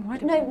issues?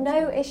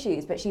 No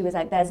issues, but she was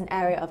like, there's an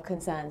area of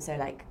concern, so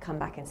like, come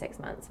back in 6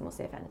 months and we'll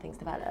see if anything's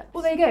developed.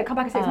 Well, there you go, come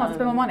back in 6 months,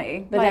 spend more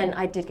money. But then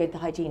I did go to the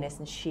hygienist,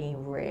 and she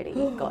really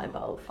got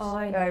involved. Oh,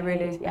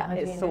 really? Yeah,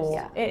 it's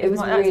sore. Yeah. It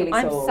was really sore.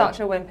 I'm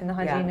such a wimp in the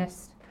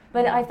hygienist.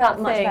 But I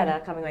felt much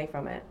better coming away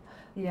from it.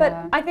 Yeah.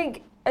 But I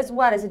think, as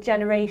well as a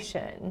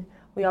generation,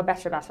 we are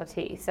better about our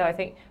teeth. So I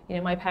think, you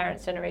know, my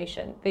parents'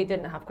 generation, they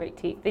didn't have great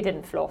teeth. They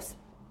didn't floss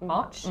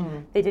much.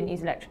 They didn't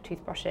use electric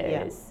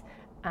toothbrushes.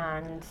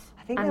 And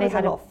I think there was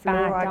a lot of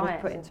fluoride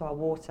was put into our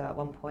water at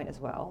one point as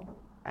well.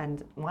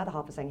 And my other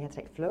half was saying he had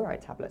to take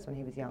fluoride tablets when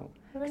he was young,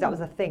 because that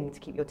was a thing to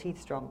keep your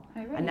teeth strong.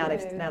 Oh, really? And now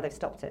they've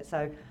stopped it.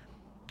 So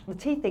the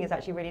teeth thing is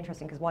actually really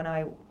interesting, because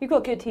you've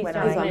got good teeth.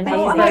 I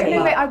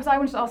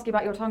wanted to ask you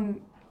about your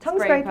tongue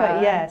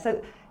scraper. Yeah.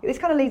 So this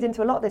kind of leads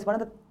into a lot of this. One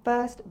of the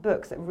first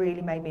books that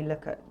really made me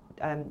look at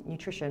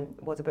nutrition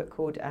was a book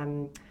called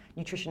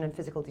Nutrition and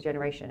Physical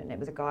Degeneration, and it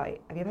was a guy.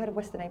 Have you ever heard of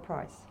Weston A.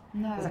 Price?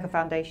 No. It's like a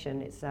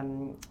foundation. It's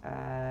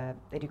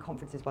they do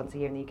conferences once a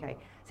year in the UK.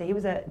 So he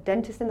was a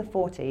dentist in the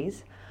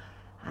 40s,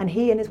 and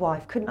he and his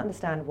wife couldn't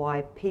understand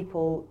why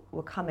people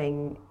were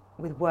coming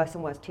with worse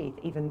and worse teeth,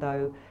 even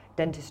though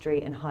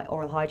dentistry and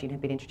oral hygiene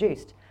had been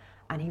introduced.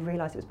 And he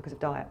realised it was because of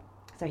diet.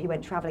 So he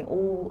went travelling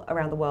all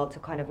around the world to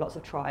kind of lots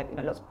of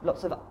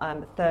lots of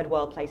third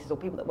world places, or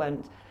people that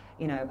weren't,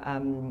 you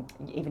know,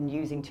 even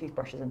using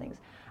toothbrushes and things.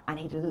 And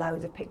he did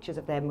loads of pictures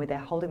of them with their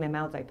holding their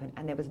mouths open,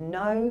 and there was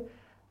no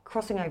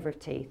crossing over of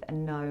teeth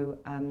and no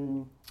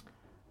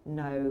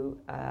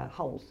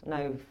holes.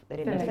 They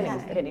didn't need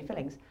fillings. They didn't need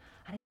fillings.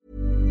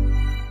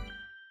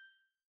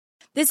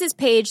 This is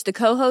Paige, the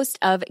co-host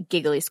of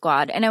Giggly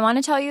Squad, and I want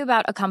to tell you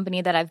about a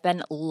company that I've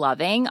been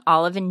loving,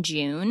 Olive &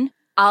 June.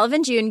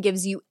 Olive & June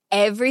gives you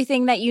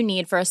everything that you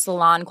need for a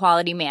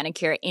salon-quality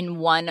manicure in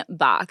one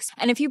box.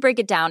 And if you break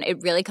it down,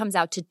 it really comes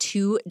out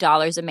to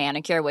 $2 a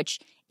manicure, which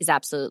is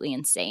absolutely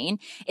insane.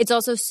 It's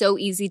also so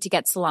easy to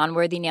get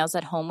salon-worthy nails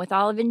at home with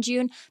Olive &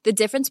 June. The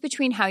difference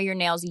between how your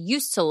nails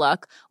used to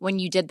look when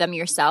you did them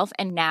yourself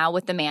and now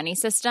with the Mani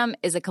system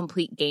is a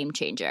complete game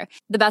changer.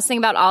 The best thing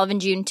about Olive &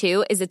 June,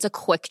 too, is it's a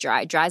quick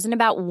dry. Dries in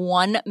about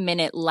 1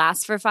 minute,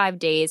 lasts for 5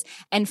 days,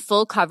 and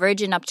full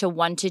coverage in up to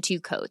 1 to 2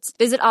 coats.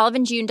 Visit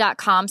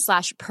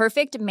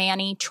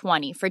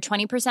oliveandjune.com/perfectmani20 for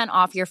 20%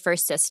 off your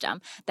first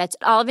system. That's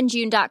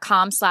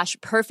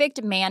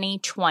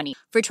oliveandjune.com/perfectmani20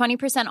 for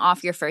 20%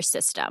 off your first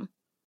system.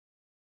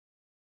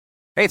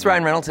 Hey, it's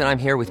Ryan Reynolds, and I'm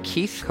here with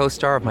Keith,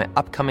 co-star of my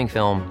upcoming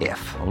film,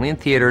 If, only in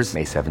theaters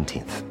May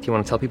 17th. Do you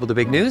want to tell people the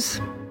big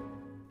news?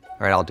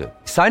 All right, I'll do it.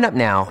 Sign up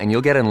now and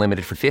you'll get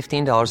unlimited for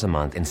 $15 a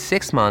month and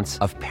 6 months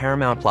of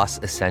Paramount Plus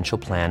Essential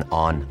Plan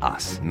on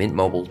us.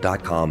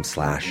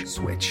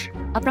 MintMobile.com/switch.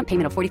 Upfront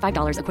payment of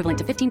 $45 equivalent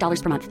to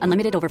 $15 per month.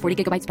 Unlimited over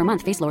 40 gigabytes per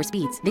month. Face lower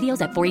speeds.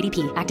 Videos at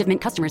 480p. Active Mint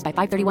customers by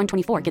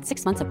 531.24 get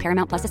 6 months of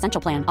Paramount Plus Essential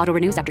Plan. Auto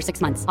renews after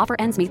 6 months. Offer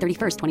ends May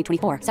 31st,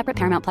 2024. Separate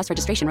Paramount Plus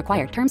registration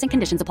required. Terms and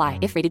conditions apply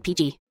if rated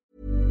PG.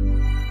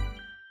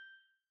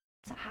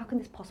 So how can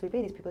this possibly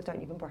be? These people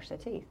don't even brush their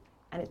teeth.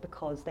 And it's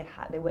because they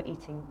were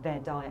eating their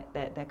diet,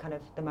 their kind of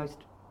the most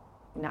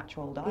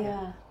natural diet.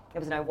 Yeah. There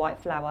was no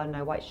white flour,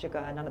 no white sugar,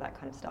 none of that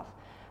kind of stuff.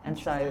 And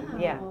so,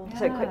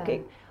 so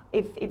quickly,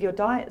 if your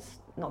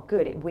diet's not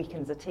good, it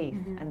weakens the teeth.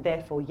 And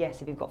therefore,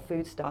 yes, if you've got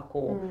food stuck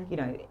or, you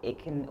know, it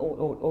can,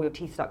 or your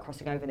teeth start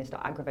crossing over and they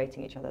start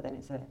aggravating each other, then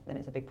it's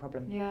a big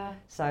problem. Yeah.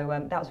 So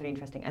that was really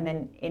interesting. And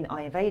then in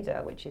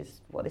Ayurveda, which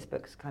is what this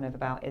book's kind of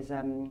about,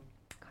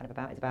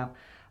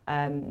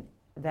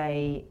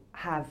 they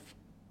have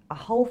a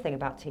whole thing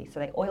about teeth, so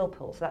they oil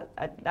pull. So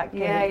that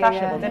became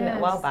fashionable, didn't it, a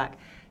while back?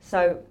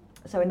 So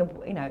in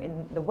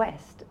the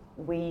West,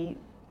 we're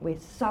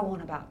so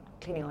on about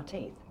cleaning our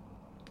teeth,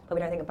 but we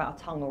don't think about our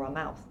tongue or our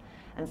mouth.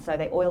 And so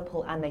they oil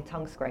pull and they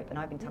tongue scrape, and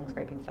I've been tongue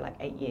scraping for like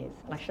 8 years.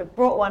 And I should have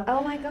brought one.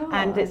 Oh my god!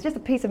 And it's just a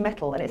piece of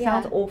metal, and it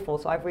sounds awful.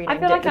 So I've renamed I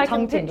feel like it the I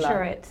tongue can tingler.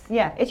 picture it.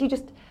 Yeah, if you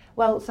just.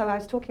 Well, so I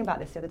was talking about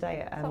this the other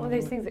day. It's one of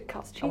those things that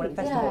cuts cheese. On a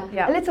festival.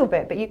 Yeah. A little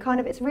bit, but you kind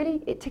of, it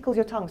tickles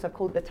your tongue, so I've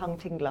called it the tongue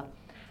tingler.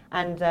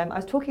 And I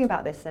was talking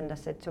about this, and I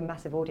said to a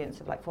massive audience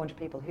of like 400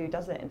 people, who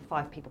does it? And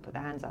 5 people put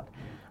their hands up.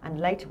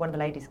 And later, one of the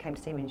ladies came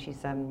to see me, and she's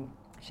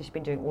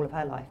been doing all of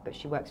her life, but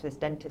she works for this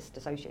dentist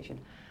association,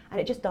 and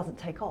it just doesn't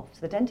take off.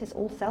 So the dentists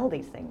all sell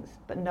these things,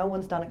 but no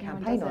one's done a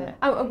campaign on it.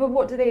 Oh, but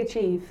what do they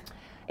achieve?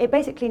 It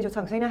basically cleans your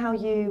tongue. So you know how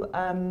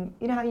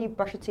you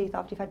brush your teeth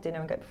after you've had dinner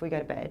and before you go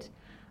to bed,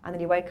 and then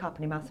you wake up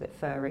and your mouth's a bit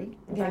furry.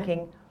 You're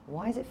thinking,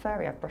 why is it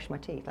furry? I've brushed my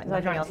teeth. Like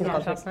nothing else has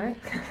got last night.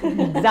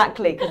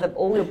 Exactly, because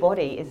all your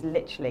body is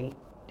literally,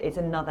 it's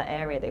another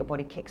area that your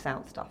body kicks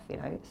out stuff, you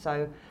know.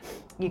 So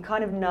you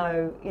kind of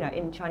know, you know,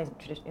 in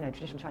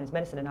traditional Chinese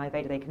medicine and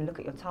Ayurveda, they can look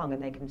at your tongue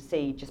and they can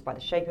see just by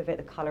the shape of it,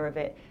 the colour of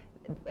it,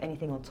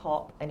 anything on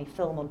top, any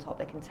film on top,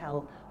 they can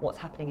tell what's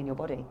happening in your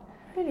body.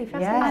 Really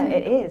fascinating. Yeah,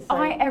 it is. So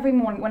Every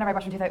morning, whenever I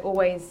brush my teeth, I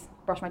always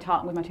brush my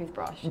tongue with my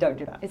toothbrush. Don't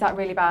do that. Is that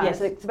really bad? Yeah,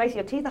 so basically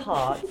your teeth are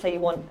hard, so you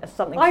want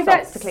something I soft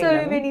bet to clean so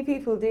them. many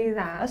people do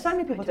that. So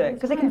many people do it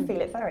because they can feel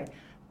it furry.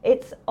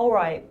 It's all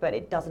right, but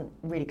it doesn't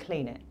really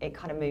clean it. It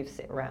kind of moves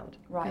it around.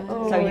 Right.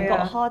 So you've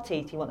got hard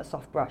teeth, you want a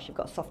soft brush. You've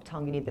got a soft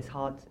tongue, you need this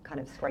hard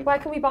kind of scrape. Where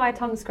can we buy a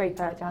tongue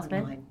scraper,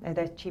 Jasmine? Online.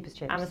 They're cheap as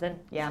chips. Amazon.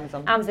 Yeah,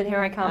 Amazon. Amazon, here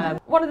I come.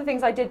 One of the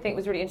things I did think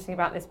was really interesting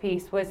about this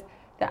piece was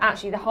that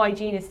actually the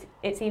hygienist,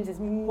 it seems, is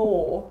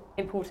more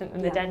important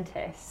than the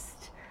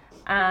dentist.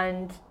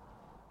 And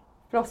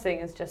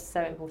flossing is just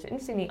so important.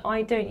 Interestingly,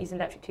 I don't use an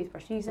electric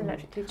toothbrush. Do you use an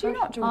electric toothbrush? Do you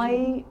not,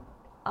 Georgie?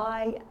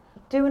 I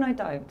do and I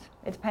don't.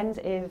 It depends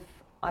if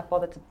I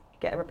bother to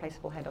get a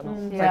replaceable head or not.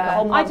 So Yeah. the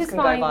whole month can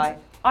go by.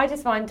 I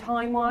just find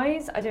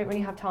time-wise, I don't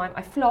really have time.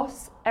 I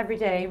floss every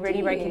day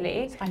really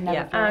regularly. I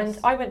never floss. And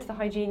I went to the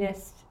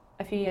hygienist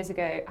a few years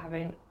ago,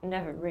 having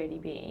never really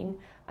been,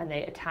 and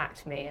they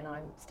attacked me, and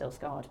I'm still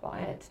scarred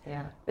by it.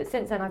 Yeah. But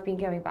since then, I've been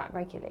going back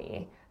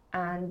regularly,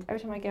 and every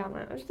time I go,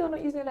 I'm still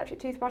not using an electric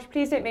toothbrush.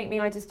 Please don't make me.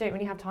 I just don't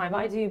really have time. But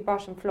I do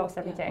brush and floss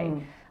every day,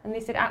 and they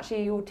said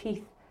actually your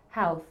teeth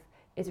health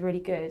is really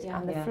good,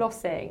 and the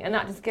flossing, and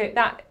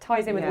that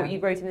ties in with what you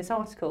wrote in this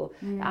article.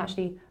 That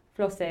actually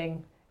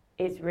flossing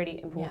is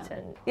really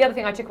important. The other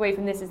thing I took away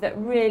from this is that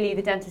really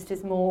the dentist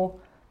is more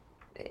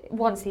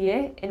once a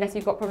year, unless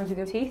you've got problems with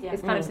your teeth,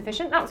 it's kind of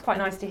sufficient. That was quite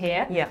nice to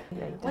hear. Yeah.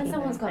 When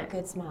someone's got a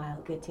good smile,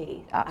 good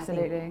teeth,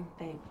 absolutely.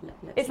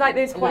 It's like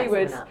those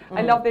Hollywood.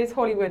 I love those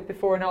Hollywood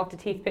before and after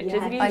teeth pictures.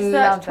 Yes. If you I search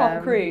love Tom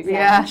them. Cruise,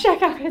 Yeah.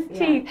 check out his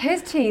teeth.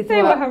 His teeth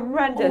They were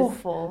horrendous.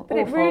 Awful. But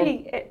awful.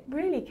 it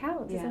really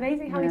counts. It's Yeah.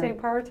 amazing how we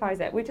don't prioritise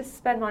it. We just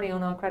spend money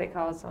on our credit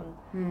cards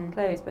on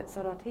clothes, but it's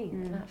not our teeth.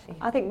 Actually.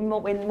 I think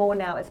we're more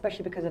now,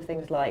 especially because of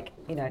things like,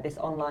 you know, this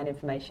online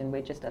information,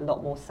 we're just a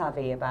lot more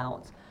savvy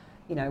about,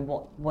 you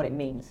know, what it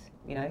means,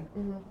 you know.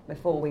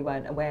 Before we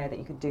weren't aware that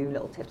you could do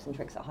little tips and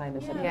tricks at home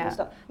and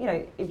stuff. You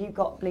know, if you've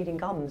got bleeding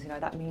gums, you know,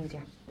 that means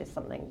there's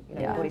something, you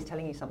know, your body's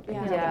telling you something.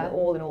 Yeah. So I think we're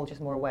all in all just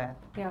more aware.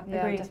 Yeah, Yeah,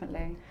 agreed.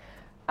 definitely.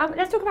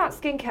 Let's talk about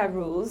skincare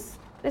rules.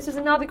 this was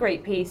another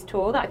great piece,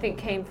 Tor, that I think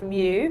came from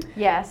you.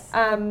 Yes.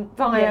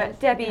 Via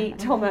Debbie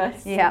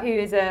Thomas, who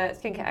is a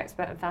skincare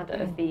expert and founder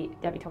of the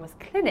Debbie Thomas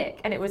Clinic.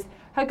 And it was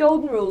her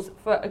golden rules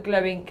for a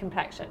glowing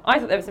complexion. I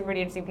thought there were some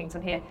really interesting things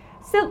on here.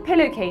 Silk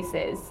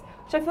pillowcases,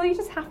 which I feel you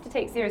just have to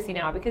take seriously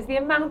now, because the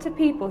amount of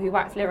people who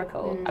wax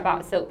lyrical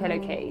about a silk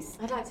pillowcase.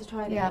 I'd like to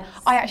try this. Yeah.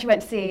 I actually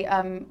went to see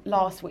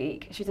last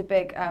week. She's a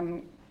big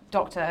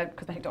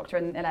cosmetic doctor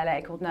in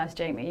LA called Nurse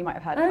Jamie. You might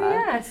have heard of her. Oh,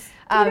 yes.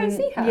 Did you go and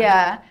see her?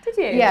 Yeah. Did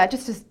you? Yeah,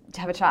 just to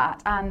have a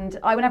chat. And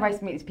whenever I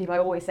meet these people, I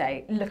always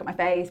say, look at my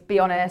face, be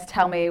honest,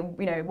 tell me,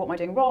 what am I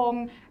doing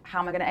wrong? How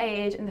am I going to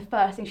age? And the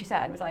first thing she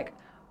said was like,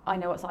 I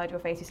know what side of your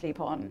face you sleep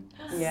on.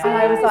 Yeah. And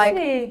I was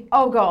like,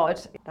 oh God.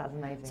 That's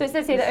amazing. So it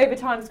says here that over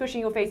time, squishing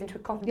your face into a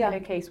cotton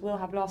pillowcase will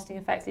have lasting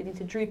effects, leading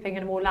to drooping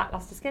and a more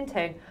lackluster skin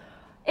tone.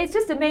 It's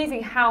just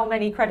amazing how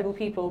many credible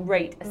people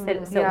rate a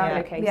silk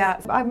pillowcase. Yeah,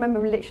 I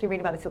remember literally reading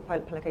about the silk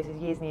pillowcases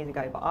years and years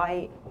ago, but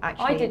I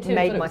actually did too,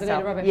 made thought it was a load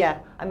of myself. rubbish. Yeah,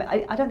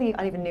 I don't think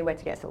I even knew where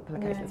to get a silk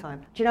pillowcase at the time.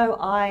 Do you know,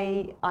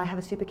 I have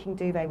a Super King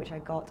duvet which I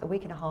got a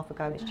week and a half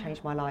ago, and it's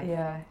changed my life.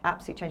 Yeah,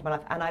 absolutely changed my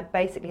life. And I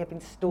basically have been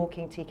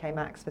stalking TK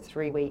Maxx for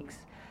 3 weeks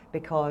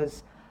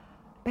because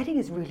bedding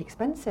is really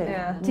expensive.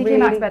 Yeah, TK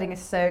Maxx bedding is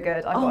so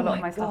good. I've got a lot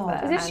of my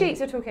stuff there. Is it sheets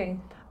you're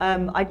talking?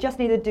 I just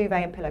need a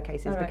duvet and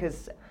pillowcases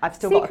because I've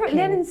still got a Secret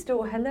Linen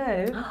Store,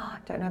 hello.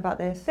 Don't know about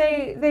this.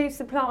 They've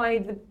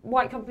supplied the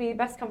White Company, the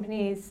best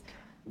companies,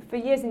 for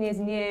years and years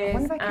and years. I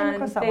wonder if I came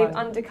across that they've one.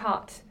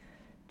 undercut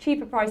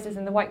cheaper prices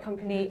than the White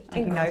Company.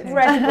 Taking notes.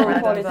 Incredible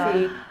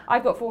quality.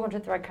 I've got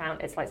 400 thread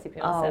count. It's like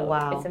sleeping on silk.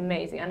 Wow. It's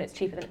amazing, and it's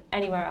cheaper than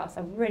anywhere else.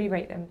 I really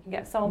rate them. You can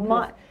get a sample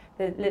of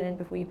the linen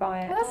before you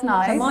buy it. Oh, that's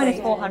nice. So mine is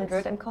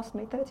 400 and cost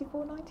me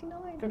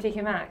 $34.99 from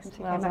TK Maxx.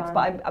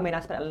 But I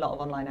spent a lot of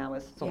online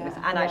hours sorting this,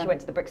 and I actually went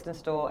to the Brixton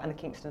store and the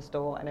Kingston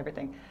store and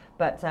everything.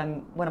 But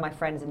one of my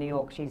friends in New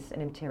York, she's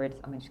an interior.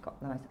 She's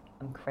got the most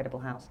incredible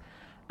house,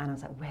 and I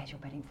was like, "Where's your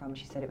bedding from?"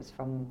 She said it was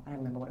from, I don't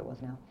remember what it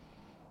was now.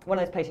 One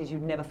of those places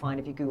you'd never find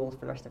if you Googled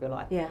for the rest of your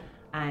life. Yeah.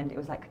 And it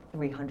was like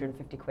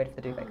 350 quid for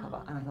the duvet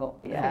cover. And I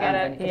thought,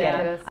 forget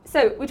it.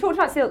 So we talked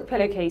about silk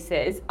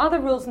pillowcases. Other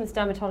rules from the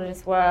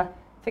dermatologist were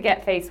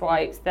forget face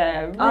wipes.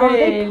 They're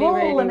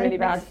really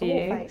bad for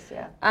you. Face,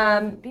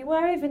 be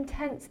wary of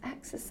intense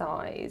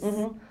exercise.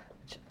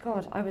 Which,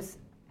 God, I was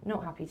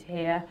not happy to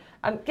hear.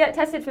 Get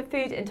tested for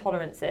food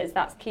intolerances.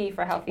 That's key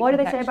for a healthy What do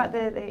they say about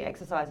the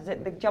exercise? Is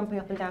it the jumping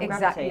up and down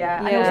gravity?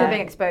 Yeah, and also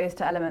being exposed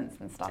to elements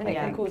and stuff.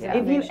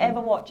 If you ever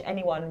watch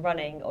anyone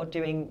running or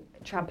doing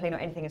trampoline or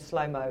anything in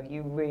slow-mo,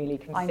 you really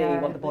can see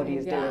what the body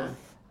is doing.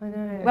 I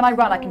know. When I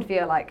run, I can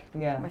feel like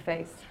my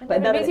face.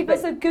 But it makes you feel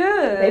so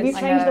good. If you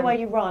change the way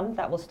you run,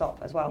 that will stop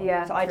as well.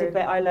 Yeah, so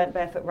I learned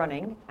barefoot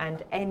running,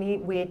 and any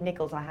weird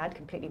niggles I had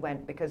completely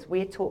went, because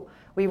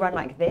we run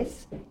like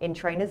this in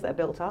trainers that are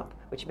built up,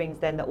 which means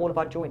then that all of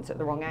our joints are at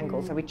the wrong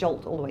angle, so we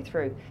jolt all the way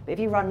through. But if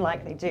you run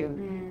like they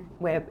do,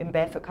 we're in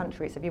barefoot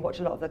countries. If you watch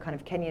a lot of the kind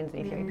of Kenyans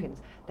and Ethiopians,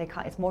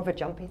 it's more of a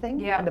jumpy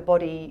thing, and the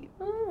body.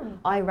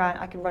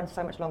 I can run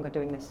so much longer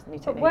doing this new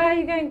technique. But where are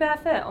you going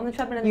barefoot? On the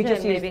treadmill in the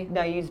gym, maybe?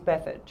 No, use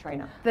barefoot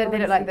trainer. They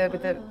look like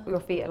your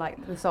feet are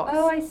like the socks.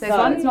 Oh, I see. Those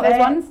ones, not those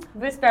ones.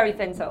 It's very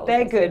thin soles.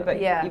 They're good,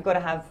 but you've got to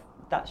have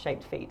that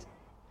shaped feet.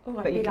 Oh,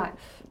 but you like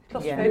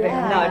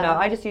claustrophobic. No,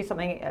 I just use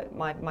something.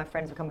 My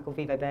friends have a company called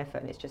Vivo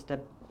Barefoot, and it's just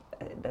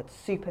that's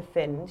super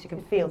thin, so you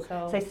can feel.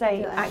 So they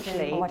say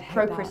actually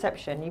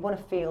proprioception. You want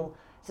to feel.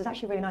 So it's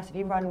actually really nice if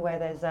you run where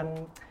there's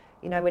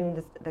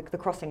when the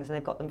crossings, and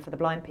they've got them for the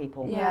blind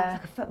people. It's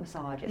like a foot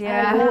massage. It's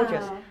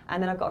gorgeous.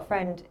 And then I've got a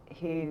friend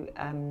who,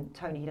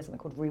 Tony, he does something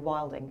called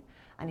rewilding,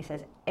 and he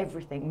says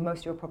most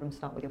of your problems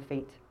start with your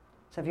feet.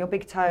 So if your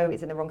big toe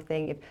is in the wrong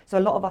thing, so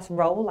a lot of us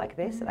roll like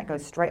this, and that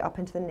goes straight up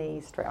into the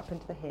knees, straight up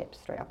into the hips,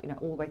 straight up,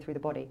 all the way through the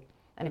body.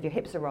 And if your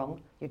hips are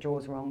wrong, your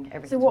jaw's wrong,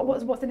 everything. So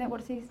what's the name? What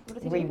does he do?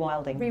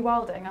 Rewilding.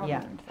 Rewilding.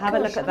 Yeah. Have a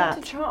look at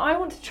that. I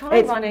want to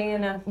try running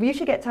in a. You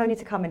should get Tony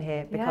to come in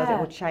here because it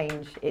will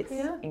change. It's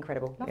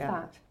incredible.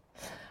 Love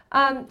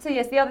that. So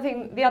yes, the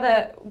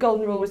other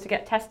golden rule was to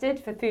get tested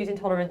for food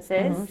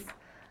intolerances.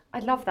 I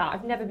love that.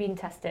 I've never been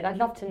tested. I'd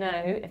love to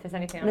know if there's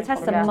anything. The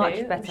tests are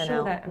much better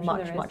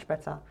now. Much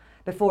better.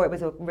 Before it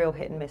was a real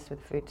hit and miss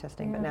with food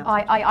testing, but now.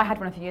 I had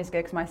one a few years ago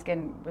because my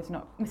skin was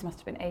not. This must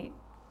have been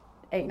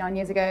 8-9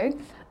 years ago,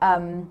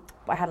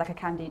 but I had like a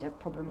candida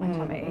problem in my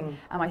tummy,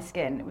 and my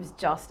skin was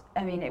just,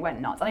 it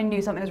went nuts. I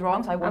knew something was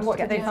wrong, so I wanted to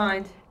get. And what did they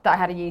find? That I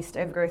had a yeast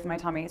overgrowth in my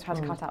tummy, so I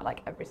had to cut out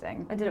like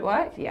everything. And did it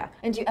work? Yeah.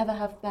 And do you ever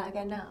have that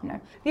again now?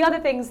 No. The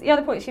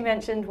other points she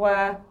mentioned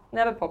were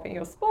never popping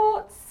your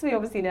spots. We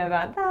obviously know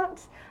about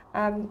that.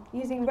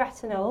 Using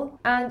retinol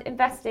and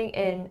investing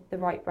in the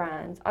right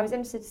brand. I was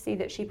interested to see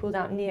that she pulled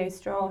out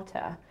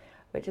Neostrata,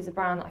 which is a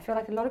brand that I feel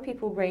like a lot of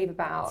people rave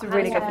about. It's a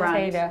really good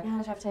brand.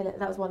 Hannah Traff-Taylor,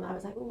 that was one that I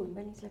was like, we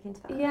really need to look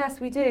into that. Yes,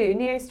 we do.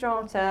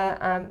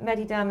 Neostrata,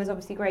 Mediderm is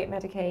obviously great,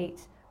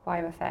 Medicate,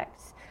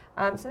 BioEffects.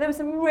 So there were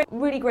some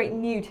really great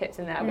new tips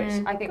in there,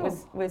 which I think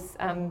was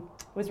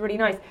really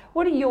nice.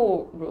 What are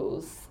your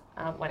rules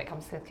when it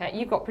comes to skincare.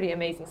 You've got pretty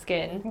amazing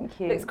skin. Thank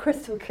you. Looks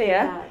crystal clear.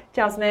 Yeah.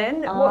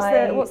 Jasmine,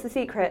 what's the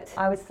secret?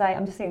 I would say,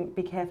 I'm just saying,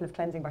 be careful of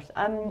cleansing brushes.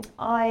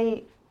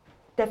 I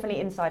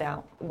definitely inside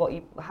out,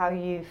 how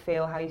you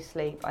feel, how you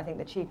sleep. I think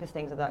the cheapest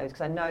things are those,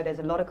 because I know there's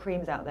a lot of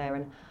creams out there,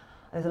 and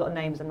there's a lot of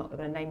names, I'm not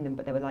going to name them,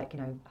 but they were like,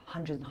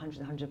 hundreds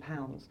of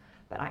pounds,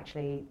 but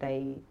actually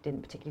they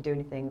didn't particularly do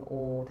anything,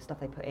 or the stuff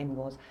they put in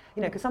was,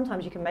 because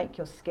sometimes you can make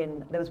your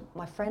skin.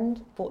 My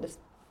friend bought this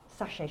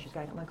sachet. She was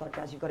going, oh my God,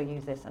 Jazz, you've got to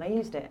use this. And I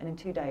used it, and in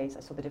 2 days I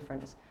saw the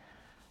difference.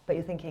 But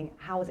you're thinking,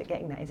 how is it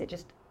getting there? Is it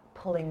just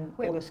pulling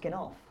all your skin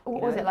off?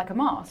 Was it like a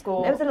mask?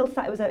 Or? It was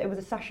it was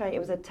a sachet. It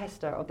was a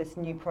tester of this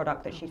new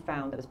product that she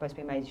found that was supposed to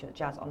be amazing. She said,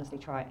 Jazz, honestly,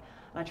 try it.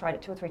 And I tried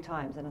it 2 or 3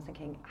 times, and I was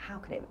thinking, how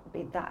could it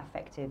be that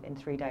effective in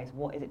 3 days?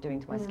 What is it doing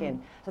to my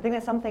skin? So I think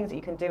there's some things that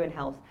you can do in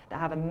health that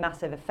have a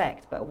massive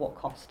effect, but at what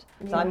cost?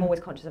 So I'm always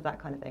conscious of that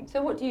kind of thing.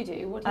 So what do you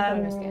do? What do you do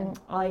on your skin?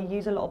 I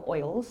use a lot of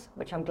oils,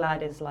 which I'm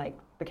glad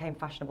became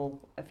fashionable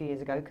a few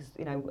years ago, because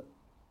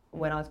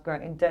when I was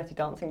growing in Dirty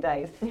Dancing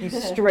days, you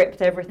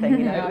stripped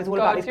everything. It was all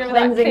about this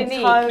cleansing,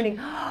 toning,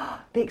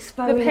 the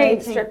exfoliating, the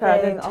paint stripper,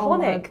 thing. the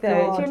tonic.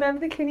 Though, do you remember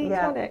the Clinique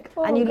tonic?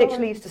 And you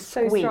literally used to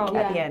squeak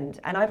at the end.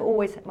 And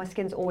my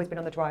skin's always been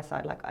on the dry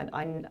side.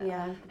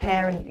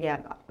 Hair and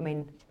I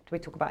mean, we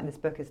talk about in this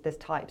book is there's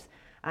types,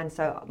 and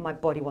so my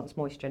body wants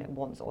moisture and it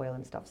wants oil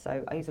and stuff.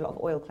 So I use a lot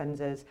of oil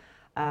cleansers.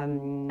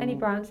 Any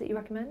brands that you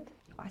recommend?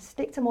 I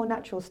stick to more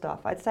natural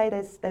stuff. I'd say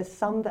there's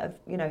some that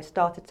have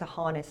started to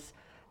harness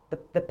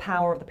the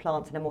power of the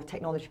plants in a more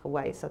technological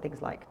way. So things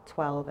like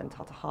 12 and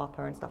Tata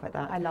Harper and stuff like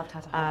that. I love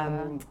Tata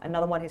Harper.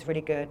 Another one who's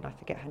really good, and I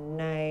forget her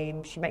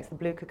name. She makes the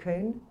Blue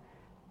Cocoon.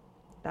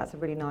 That's a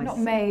really nice. Not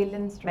May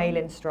Lindstrom. May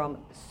Lindstrom,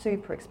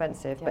 super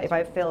expensive. But if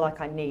I feel like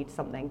I need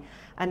something,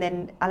 and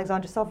then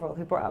Alexandra Soverel,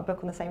 who brought out a book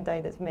on the same day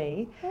that's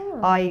me,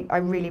 I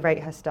really rate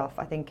her stuff.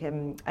 I think,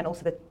 and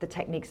also the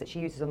techniques that she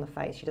uses on the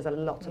face. She does a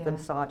lot of the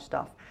massage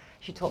stuff.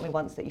 She taught me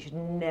once that you should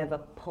never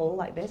pull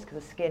like this,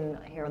 because the skin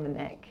here on the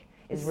neck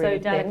is really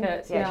so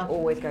delicate. Thin. Yeah, it should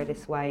always go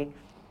this way.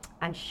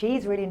 And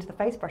she's really into the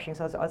face brushing,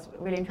 so I was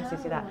really interested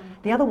to see that.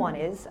 The other one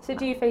is... So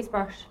do you face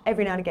brush?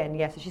 Every now and again,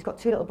 yes. So she's got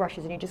 2 little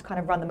brushes, and you just kind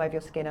of run them over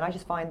your skin, and I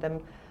just find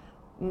them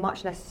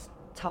much less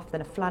tough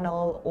than a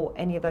flannel or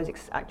any of those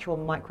actual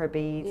micro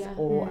beads.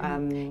 Or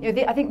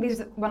I think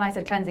these, when I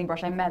said cleansing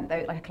brush, I meant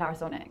though like a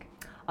Clarisonic.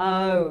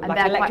 Oh, and like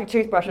an electric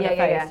toothbrush on the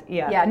face.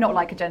 Yeah, not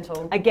like a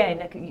gentle.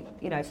 Again,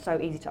 so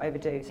easy to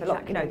overdo. So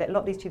exactly. A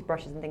lot of these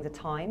toothbrushes and things are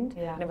timed,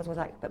 and everyone's always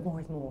like, but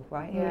more is more,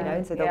 right?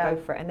 And so they'll go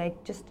for it, and they're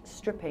just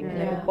stripping, and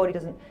your body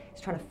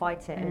is trying to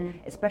fight it, and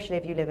especially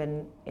if you live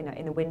in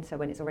the winter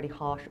when it's already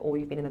harsh, or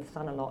you've been in the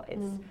sun a lot,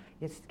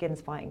 your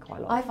skin's fighting quite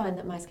a lot. I find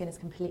that my skin is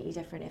completely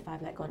different if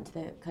I've gone to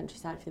the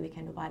countryside for the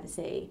weekend or by the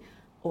sea,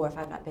 or if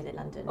I've been in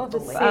London. Oh, the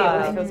sea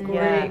always feels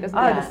great, doesn't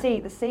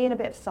it? The sea and a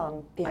bit of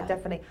sun. Yeah.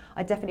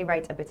 I definitely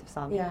rate a bit of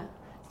sun. Yeah.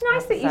 It's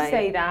nice that you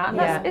say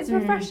that. It's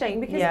refreshing,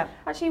 because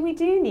actually we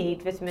do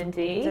need vitamin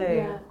D.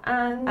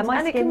 And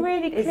it can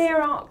really clear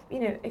up,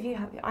 if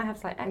I have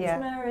slight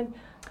eczema and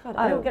God,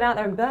 I don't get out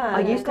there and burn.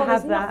 I used to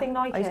have that.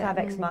 Like I used to have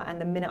eczema, and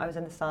the minute I was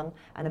in the sun,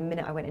 and the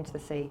minute I went into the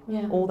sea,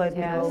 all those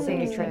minerals and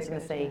nutrients in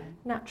the sea.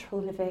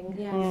 Natural living.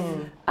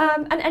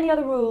 And any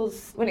other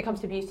rules when it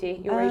comes to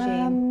beauty, your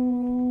regime?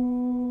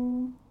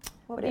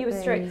 What would you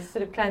a strict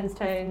sort of cleanse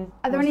tone?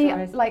 Are there any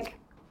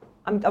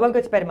I won't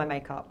go to bed in my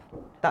makeup.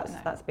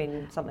 That's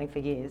been something for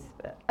years.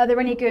 But. Are there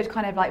any good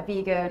kind of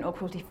vegan or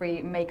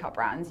cruelty-free makeup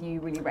brands you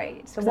really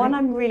rate? The one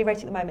I'm really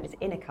rating at the moment is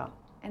Inika.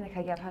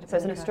 Inika, yeah, I've heard of it. So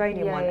it's an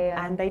Australian one,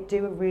 and they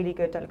do a really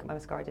good. Don't look at my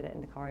mascara. I did it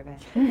in the car over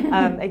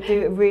here. They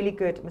do a really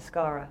good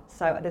mascara.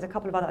 So there's a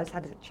couple of other. I just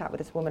had a chat with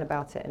this woman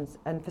about it,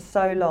 and for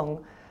so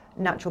long,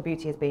 natural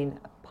beauty has been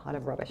a pile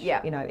of rubbish.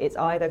 Yeah. It's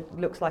either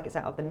looks like it's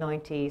out of the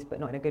 90s, but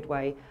not in a good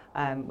way,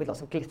 with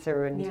lots of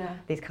glitter and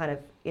these kind of,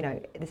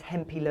 this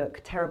hempy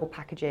look, terrible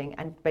packaging,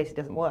 and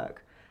basically doesn't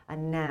work.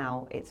 And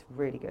now it's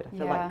really good. I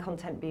feel like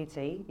content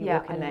beauty, you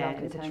walk in there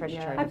and it's a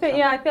treasure trove. I feel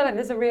like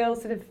there's a real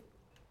sort of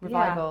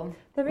revival.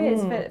 There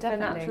is for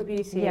natural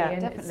beauty,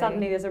 and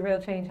suddenly there's a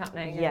real change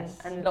happening. Yes.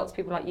 And lots of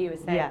people like you are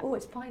saying, oh,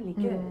 it's finally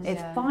good.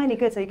 It's finally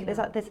good. So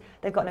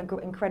they've got an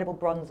incredible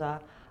bronzer.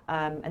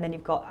 And then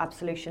you've got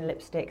Absolution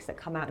lipsticks that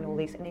come out in all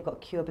these, and you've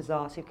got Cure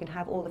Bazaar, so you can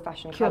have all the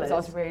fashion colours. Cure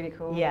Bazaar's really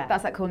cool. Yeah.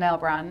 That's that cool nail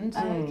brand.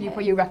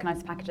 You recognise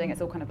the packaging,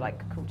 it's all kind of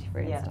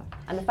cruelty-free and stuff.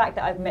 And the fact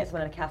that I've met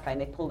someone in a cafe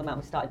and they pulled them out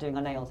and we started doing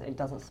our nails and it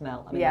doesn't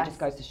smell, it just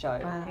goes to show.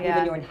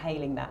 Even you're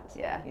inhaling that,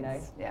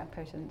 Yeah,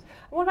 potent.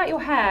 What about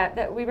your hair?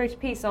 That we wrote a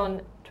piece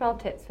on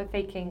 12 tips for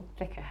faking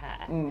thicker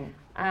hair.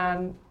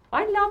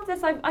 I love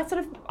this. I looked at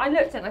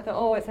it and I thought,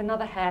 oh, it's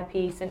another hair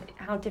piece, and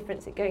how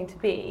different is it going to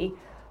be?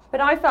 But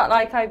I felt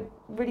like I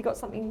really got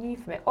something new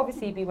from it.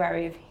 Obviously, be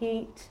wary of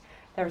heat.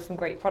 There are some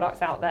great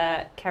products out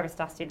there.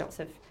 Kerastase do lots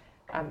of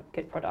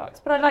good products.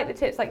 But I like the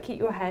tips like keep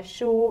your hair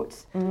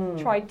short,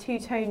 try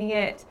two-toning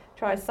it,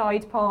 try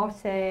side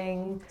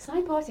parting.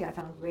 Side parting I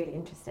found really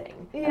interesting.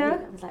 Yeah.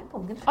 I was like, oh,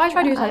 I'm going to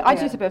I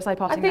do a bit of side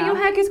parting. I think your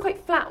hair goes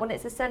quite flat when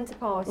it's a centre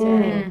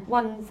parting,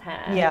 one's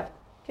hair. Yeah.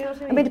 Do you know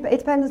what I mean? It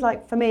depends,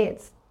 for me,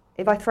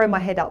 if I throw my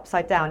head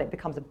upside down, it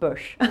becomes a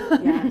bush.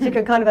 Yeah. So you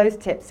can kind of those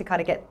tips to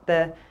kind of get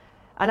the,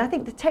 and I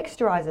think the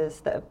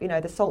texturizers that, you know,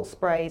 the salt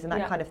sprays and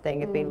that kind of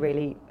thing have been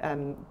really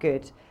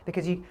good,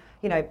 because you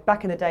know,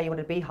 back in the day you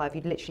wanted a beehive,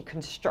 you'd literally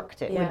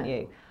construct it, wouldn't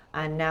you?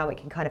 And now it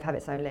can kind of have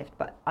its own lift.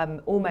 But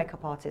all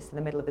makeup artists in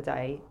the middle of the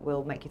day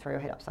will make you throw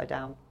your head upside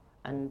down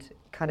and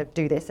kind of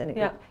do this, and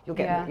you'll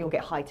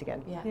get height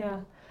again. Yeah.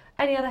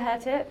 Any other hair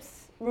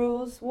tips?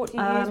 Rules? What do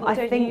you use? What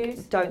don't you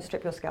use? Don't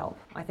strip your scalp.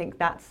 I think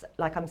that's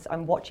like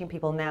I'm watching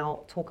people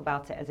now talk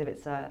about it as if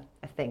it's a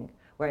thing.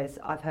 Whereas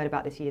I've heard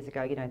about this years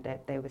ago. You know,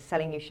 they were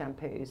selling you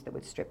shampoos that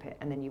would strip it,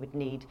 and then you would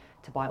need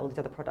to buy all these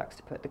other products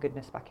to put the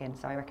goodness back in.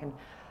 So I reckon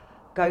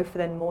go for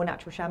the more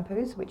natural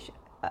shampoos, which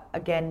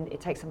again,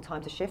 it takes some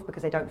time to shift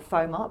because they don't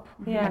foam up.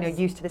 Yes. And you're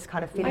used to this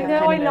kind of feeling. I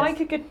know, I like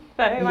a good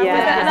foam. And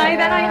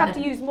then I have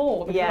to use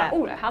more because I'm like,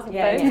 oh, it hasn't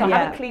foamed, so I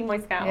haven't cleaned my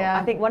scalp. Yeah.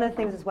 I think one of the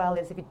things as well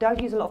is if you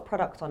don't use a lot of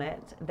product on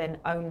it, then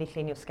only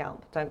clean your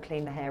scalp. Don't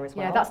clean the hair as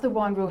well. Yeah, that's the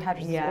one rule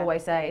hairdressers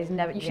always say is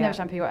never. You should never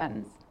shampoo your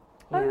ends.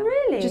 Oh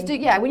really? Just do,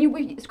 when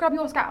you scrub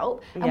your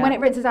scalp and when it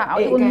rinses out,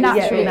 it will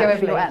naturally go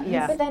over your ends.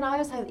 Yeah. But then I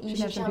also have that you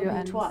should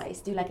shampoo twice.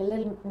 Do like a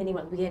little mini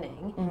one at the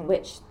beginning,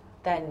 which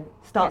then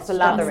starts the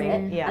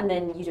lathering, and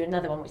then you do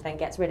another one which then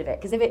gets rid of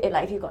it. Because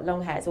if you've got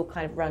long hair, it's all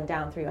kind of run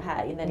down through your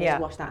hair, and then you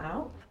just wash that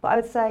out. But I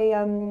would say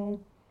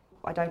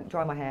I don't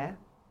dry my hair,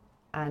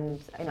 and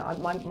you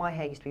know my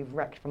hair used to be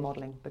wrecked from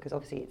modelling because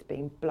obviously it's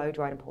being blow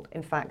dried and pulled.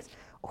 In fact,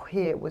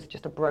 here was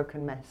just a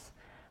broken mess.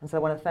 And so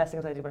one of the first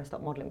things I did when I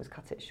stopped modelling was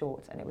cut it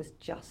short, and it was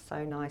just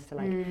so nice to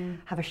like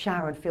have a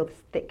shower and feel the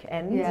thick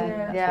end.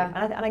 Yeah.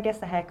 And I guess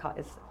the haircut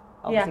is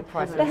obviously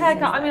priceless. The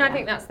haircut. I mean, I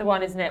think that's the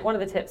one, isn't it? One of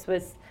the tips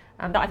was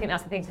that I think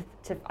that's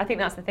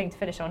the thing to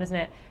finish on, isn't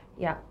it?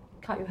 Yeah,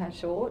 cut your hair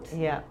short.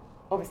 Yeah.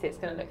 Obviously, it's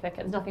going to look thicker.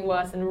 There's nothing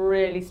worse than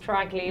really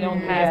straggly long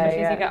hair,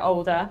 especially as you get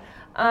older.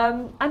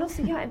 And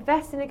also,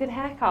 invest in a good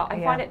haircut.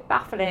 I find it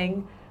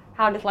baffling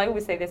how little. I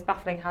always say this: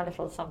 baffling how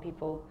little some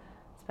people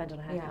spend on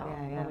a haircut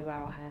when we wear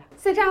our hair.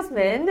 So,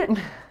 Jasmine,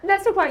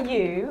 let's talk about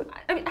you.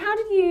 I mean, how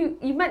did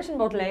you mentioned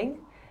modelling?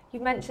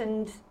 You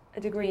mentioned a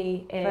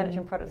degree in furniture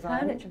and product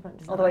design.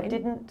 Although I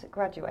didn't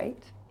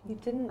graduate. You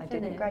didn't I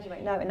didn't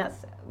graduate, no, and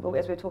that's, as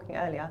we were talking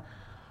earlier,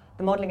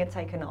 the modelling had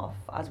taken off.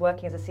 I was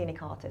working as a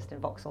scenic artist in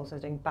Vauxhall, so I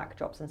was doing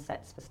backdrops and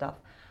sets for stuff,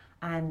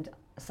 and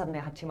suddenly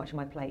I had too much on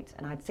my plate,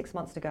 and I had 6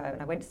 months to go,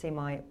 and I went to see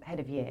my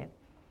head of year,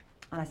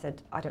 and I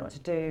said, I don't know what to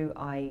do.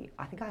 I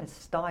think I had a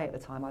sty at the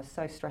time. I was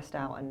so stressed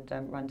out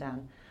and run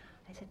down.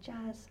 They said,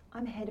 Jazz,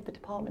 I'm head of the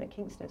department at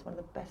Kingston. It's one of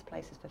the best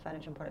places for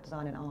furniture and product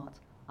design and art.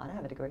 I don't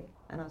have a degree.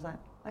 And I was like,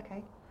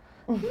 okay.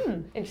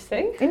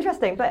 Interesting.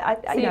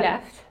 But you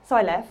left. So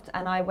I left,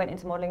 and I went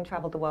into modelling,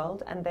 travelled the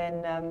world, and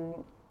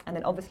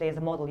then obviously as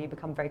a model you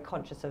become very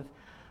conscious of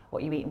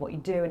what you eat and what you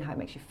do and how it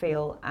makes you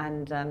feel.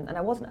 And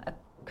I wasn't a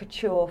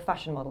couture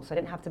fashion model, so I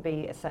didn't have to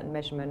be a certain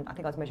measurement. I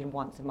think I was measured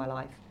once in my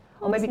life.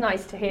 Or maybe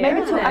nice to hear.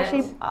 Maybe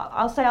actually,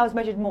 I'll say I was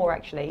measured more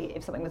actually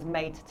if something was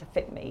made to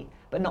fit me,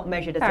 but not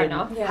measured as in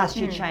has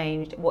she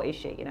changed? What is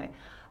she? You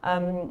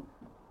know.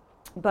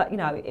 But you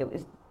know, it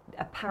was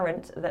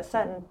apparent that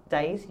certain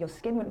days your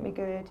skin wouldn't be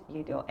good,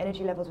 your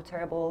energy levels were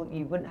terrible,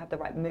 you wouldn't have the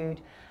right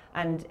mood,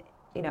 and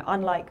you know,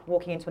 unlike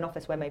walking into an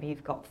office where maybe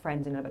you've got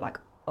friends and a bit like,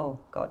 oh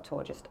God,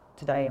 Tor, just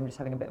today I'm just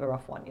having a bit of a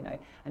rough one, you know,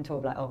 and Tor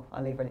will be like, oh,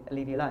 I'll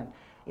leave you alone.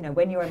 You know,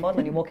 when you're a model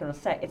and you're walking on a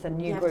set, it's a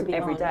new group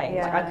every day.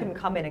 Like, I couldn't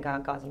come in and go,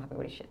 guys, I'm having a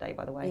really shit day,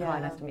 by the way. Hi,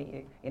 nice to meet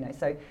you. You know,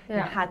 so you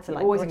had to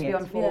like always bring be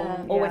on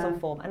form. Always on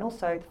form. And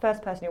also, the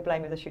first person you'll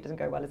blame if the shoot doesn't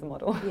go well is the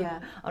model.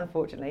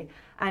 Unfortunately.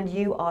 And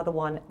you are the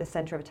one, the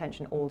centre of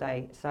attention all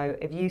day. So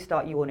if you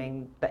start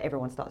yawning, but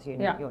everyone starts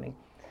yawning.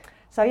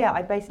 So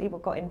I basically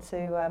got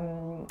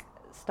into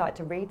started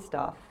to read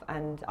stuff,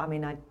 and I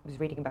mean, I was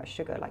reading about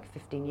sugar like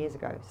 15 years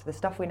ago. So the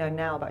stuff we know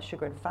now about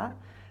sugar and fat,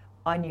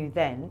 I knew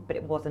then, but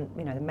it wasn't,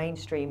 you know, the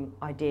mainstream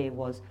idea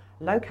was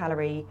low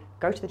calorie,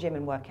 go to the gym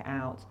and work it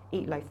out,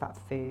 eat low fat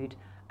food,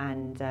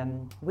 and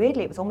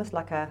weirdly it was almost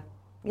like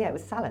it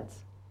was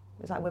salads.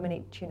 It was like women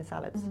eat tuna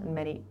salads and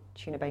men eat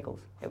tuna bagels.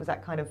 It was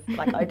that kind of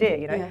like idea,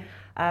 you know.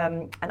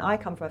 And I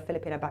come from a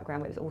Filipino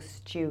background where it was all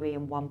stewy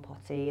and one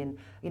potty, and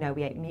you know,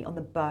 we ate meat on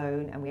the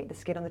bone and we ate the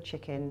skin on the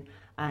chicken,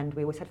 and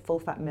we always had full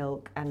fat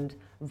milk and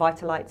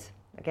Vitalite.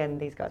 Again,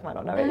 these guys might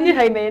not know it.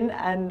 Came in,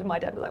 and my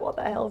dad was like, "What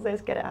the hell is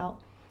this? Get it out."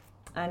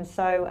 And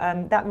so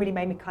that really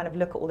made me kind of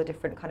look at all the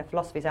different kind of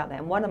philosophies out there.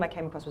 And one of them I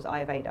came across was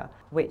Ayurveda,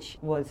 which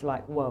was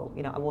like, whoa,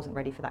 you know, I wasn't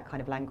ready for that kind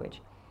of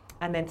language.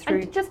 And then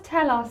just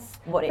tell us,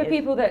 for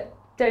people that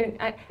don't,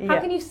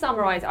 how can you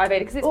summarise Ayurveda?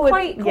 Because it's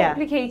quite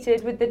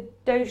complicated with the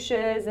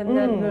doshas and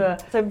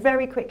the... So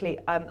very quickly,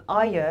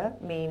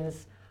 Ayur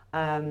means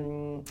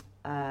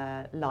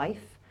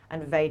life,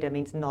 and Veda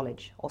means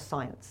knowledge or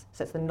science.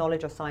 So it's the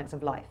knowledge or science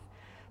of life.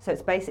 So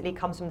it's basically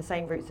comes from the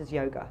same roots as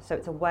yoga. So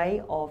it's a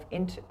way of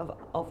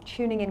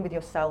tuning in with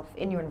yourself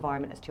in your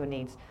environment as to your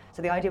needs.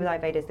 So the idea with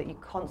Ayurveda is that you're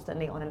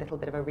constantly on a little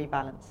bit of a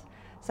rebalance.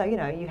 So, you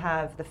know, you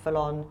have the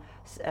full-on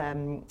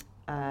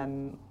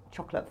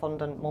chocolate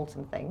fondant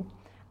molten thing,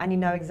 and you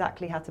know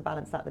exactly how to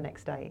balance that the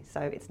next day. So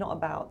it's not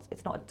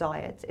a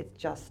diet, it's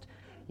just,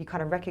 you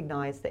kind of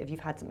recognise that if you've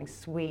had something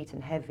sweet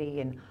and heavy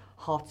and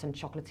hot and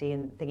chocolatey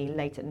and thingy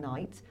late at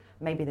night,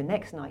 maybe the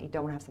next night you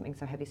don't want to have something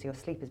so heavy so your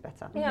sleep is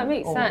better. Yeah, it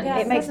makes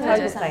sense. It makes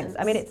total sense.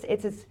 I mean,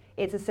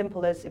 it's as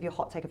simple as if you're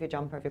hot, take off your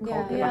jumper, if you're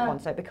cold, put it back on.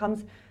 So it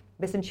becomes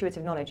this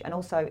intuitive knowledge, and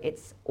also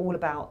it's all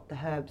about the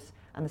herbs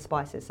and the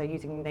spices, so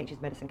using nature's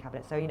medicine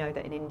cabinet. So you know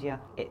that in India,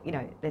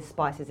 there's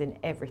spices in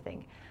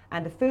everything.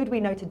 And the food we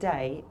know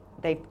today,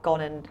 they've gone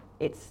and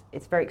it's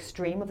very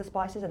extreme of the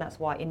spices, and that's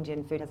why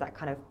Indian food has that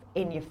kind of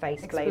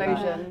in-your-face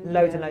flavour,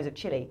 loads and loads of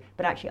chili.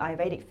 But actually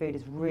Ayurvedic food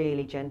is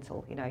really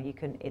gentle. You know, you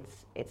can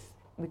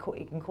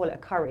call it a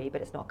curry,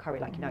 but it's not a curry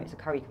like, it's a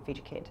curry you can feed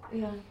your kid.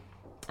 Yeah.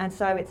 And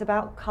so it's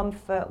about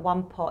comfort,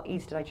 one pot,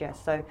 easy to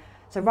digest.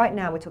 So right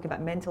now we're talking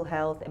about mental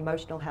health,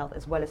 emotional health,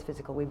 as well as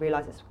physical. We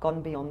realise it's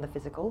gone beyond the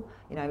physical.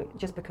 You know,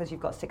 just because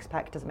you've got a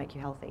six-pack doesn't make you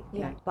healthy.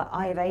 You know? But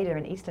Ayurveda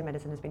and Eastern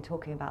medicine has been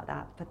talking about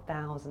that for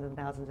thousands and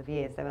thousands of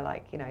years. They were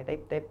like,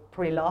 they're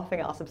probably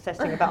laughing at us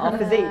obsessing about our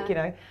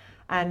physique,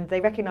 and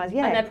they recognise,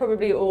 and they're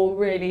probably all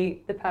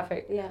really the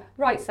perfect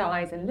right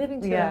size and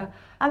living to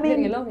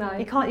living a long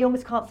life. You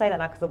almost can't say that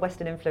now because the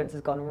Western influence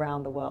has gone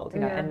around the world,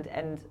 know,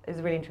 and it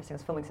was really interesting. I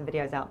was filming some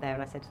videos out there,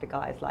 and I said to the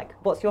guys, like,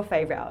 what's your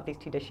favourite out of these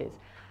two dishes?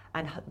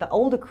 And the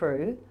older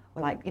crew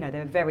were like,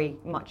 they're very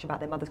much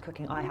about their mother's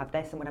cooking. I have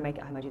this, and when I make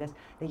it at home, I do this.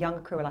 The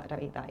younger crew were like, I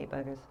don't eat that, I eat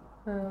burgers.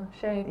 Oh,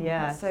 shame.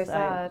 Yeah, that's so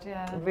sad,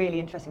 yeah. Really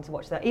interesting to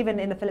watch that. Even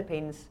in the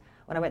Philippines,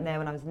 when I went there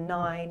when I was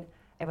 9,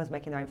 everyone's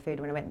making their own food.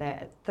 When I went there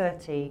at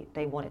 30,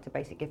 they wanted to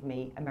basically give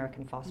me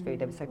American fast food.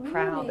 They were so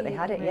proud that they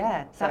had it.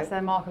 Yeah, so that's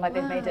their marker, like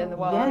they've made it in the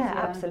world. Yeah,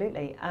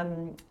 absolutely.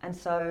 And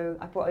so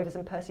I brought over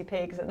some Percy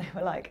pigs, and they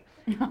were like,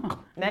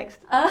 next.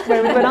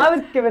 When I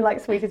was given like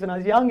sweeties when I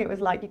was young, it was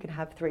like you can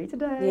have 3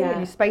 today, and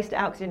you spaced it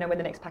out because you know when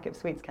the next packet of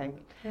sweets came.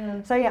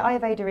 Yeah. So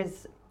Ayurveda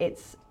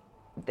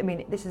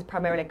this is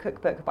primarily a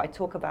cookbook, but I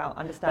talk about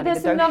understanding the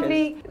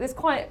doshas. There's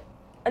quite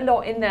a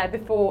lot in there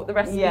before the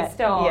recipe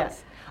starts.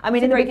 Yes. I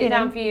mean, to break it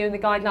down for you and the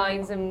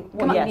guidelines and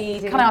what you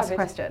need. Can I ask a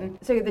question?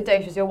 So the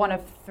doshas, you're one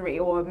of 3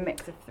 or a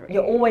mix of 3?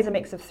 You're always a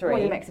mix of 3.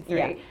 Always a mix of 3.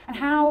 Yeah. And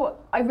how,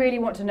 I really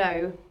want to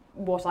know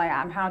what I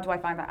am. How do I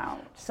find that out?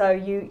 So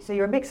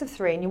you're a mix of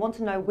 3, and you want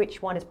to know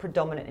which one is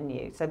predominant in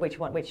you. So which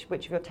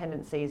of your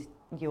tendencies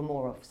you're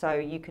more of. So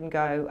you can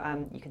go,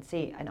 you can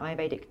see an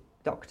Ayurvedic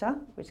doctor,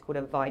 which is called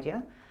a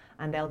Vaidya,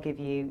 and they'll give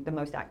you the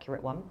most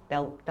accurate one.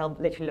 They'll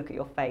literally look at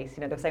your face,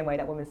 the same way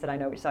that woman said, I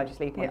know which side you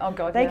sleep on. Yeah, oh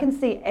God, they can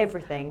see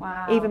everything,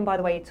 even by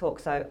the way you talk.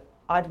 So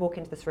I'd walk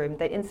into this room,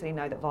 they'd instantly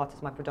know that Vata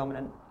is my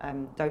predominant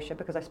dosha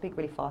because I speak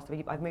really fast.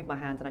 I've moved my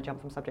hands and I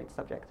jump from subject to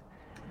subject.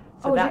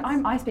 So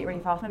I speak really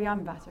fast. Maybe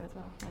I'm better as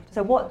well.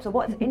 So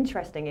what's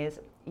interesting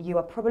is you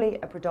are probably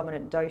a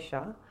predominant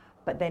dosha,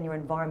 but then your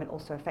environment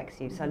also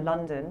affects you. So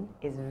London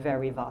is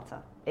very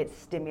Vata. It's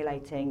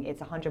stimulating, it's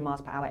 100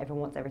 miles per hour,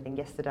 everyone wants everything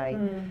yesterday.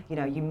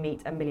 You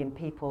meet 1 million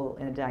people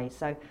in a day.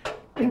 So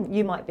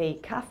you might be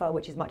Kapha,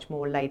 which is much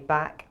more laid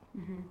back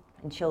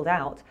and chilled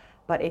out,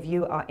 but if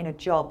you are in a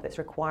job that's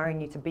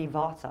requiring you to be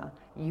Vata,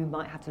 you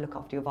might have to look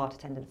after your Vata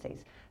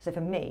tendencies. So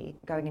for me,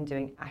 going and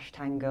doing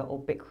Ashtanga or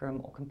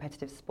Bikram or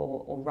competitive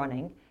sport or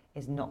running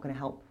is not going to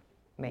help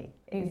me.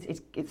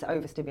 It's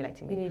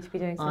overstimulating me. You need to be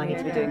doing something. I need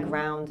to be doing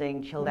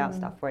grounding, chilled out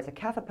stuff. Whereas a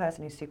Kapha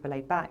person who's super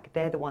laid back,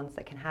 they're the ones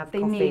that can have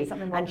coffee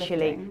and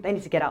chili. They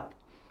need to get up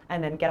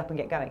and then get up and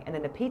get going. And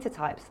then the Pitta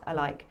types are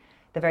like,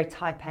 they're very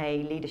type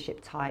A leadership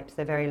types.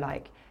 They're very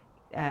like,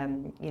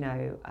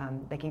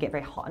 they can get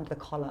very hot under the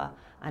collar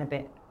and a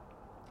bit,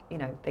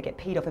 they get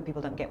peed off if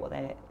people don't get what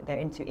they're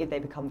into, if they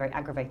become very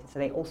aggravated. So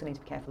they also need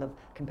to be careful of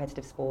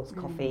competitive sports,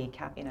 coffee,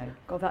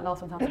 God, that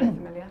last one sounds a bit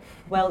familiar.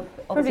 Well,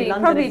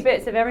 probably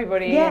bits of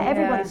everybody. Yeah,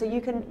 everybody. So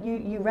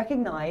you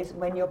recognise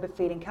when you're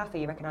feeling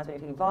kapha, you recognise when you're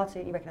feeling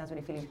vata, you recognise when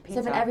you're feeling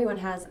pitta. So but everyone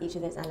has each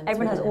of those elements.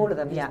 Everyone has all of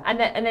them, yeah. And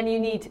then you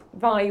need,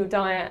 via your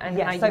diet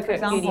and how you cook,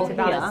 example, you need to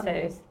balance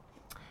those.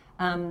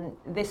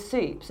 This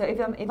soup. So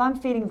if I'm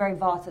feeling very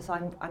vata, so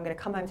I'm going to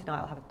come home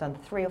tonight, I'll have done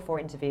 3 or 4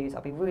 interviews,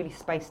 I'll be really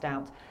spaced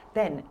out,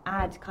 then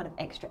add kind of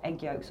extra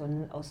egg yolks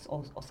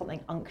or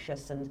something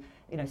unctuous, and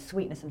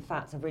sweetness and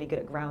fats are really good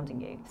at grounding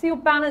you. So you're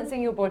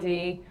balancing your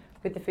body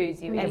with the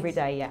foods you eat every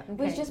day, yeah. Okay.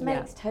 Which just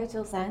makes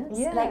total sense.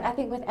 Yeah. Like I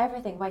think with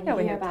everything, when you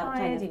hear about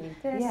kind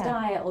of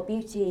diet or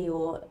beauty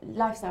or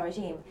lifestyle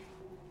regime,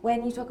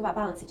 when you talk about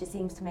balance, it just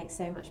seems to make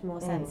so much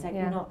more sense. Like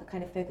you're not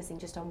kind of focusing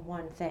just on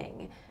one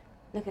thing.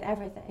 Look at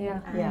everything.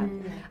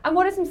 And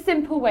what are some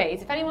simple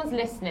ways, if anyone's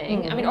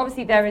listening, I mean,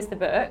 obviously there is the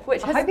book,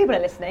 which I hope people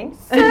are listening.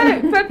 So,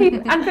 for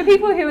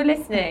people who are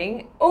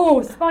listening,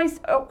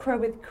 spiced okra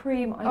with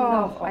cream, I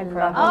love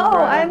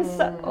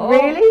okra.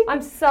 Really?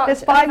 I'm such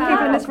There's 5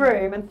 people in this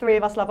room and 3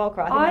 of us love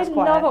okra. I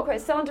love okra,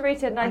 it's so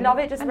underrated, and I love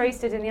it just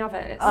roasted in the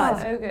oven. It's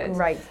so good.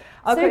 Great.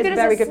 Okra is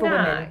very good for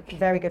women.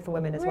 Very good for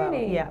women as well.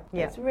 Yeah.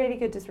 It's really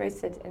good just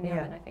roasted in the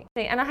oven, I think.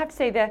 And I have to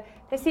say, there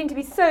seem to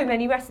be so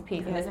many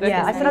recipes in this book.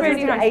 Yeah, I said I was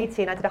going to do 80.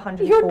 and I did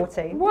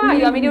 140. Wow,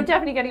 I mean, you're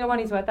definitely getting your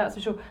money's worth, that's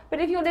for sure. But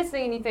if you're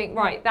listening and you think,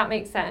 right, that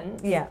makes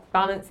sense,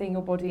 balancing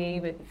your body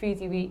with the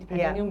foods you eat,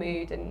 depending on your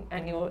mood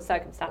and your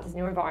circumstances and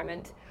your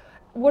environment,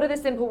 what are the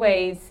simple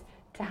ways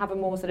to have a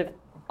more sort of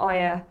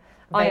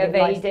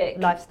Ayurvedic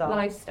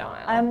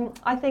lifestyle?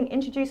 I think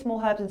introduce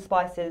more herbs and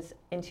spices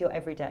into your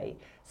everyday.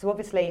 So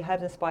obviously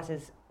herbs and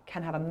spices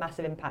can have a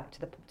massive impact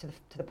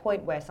to the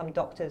point where some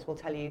doctors will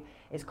tell you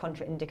is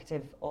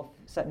contraindicative of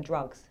certain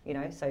drugs, you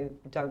know, so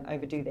don't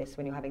overdo this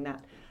when you're having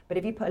that. But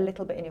if you put a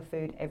little bit in your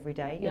food every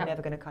day, you're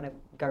never going to kind of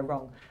go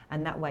wrong.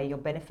 And that way you're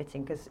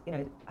benefiting because, you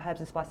know, herbs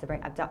and spices are very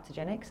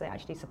adaptogenic, so they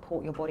actually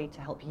support your body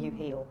to help you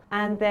heal.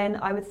 And then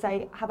I would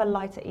say have a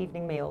lighter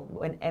evening meal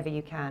whenever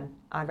you can.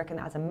 I reckon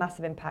that has a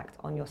massive impact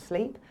on your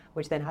sleep,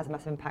 which then has a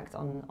massive impact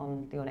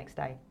on your next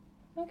day.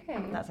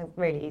 Okay. That's a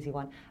really easy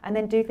one. And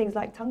then do things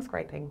like tongue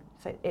scraping.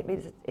 So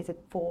it's a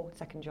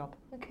 4-second job.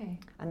 Okay.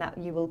 And that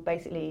you will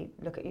basically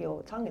look at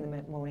your tongue in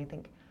the morning and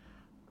think,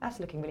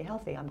 that's looking really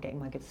healthy. I'm getting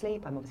my good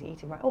sleep. I'm obviously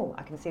eating right. Oh,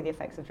 I can see the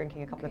effects of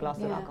drinking a couple of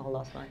glasses of alcohol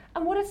last night.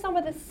 And what are some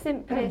of the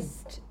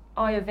simplest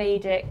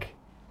Ayurvedic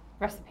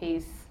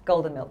recipes?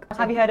 Golden milk.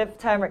 Have you heard of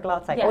turmeric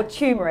latte? Or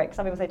turmeric?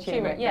 Some people say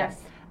turmeric.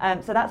 Yes.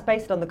 So that's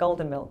based on the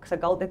golden milk. So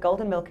the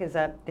golden milk is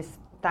this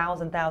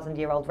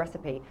 1,000-year-old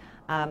recipe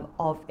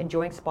of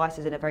enjoying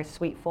spices in a very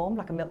sweet form,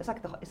 like a milk. It's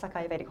like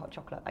Ayurvedic hot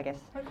chocolate, I guess.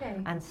 Okay.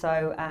 And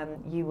so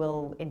you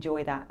will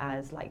enjoy that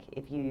as like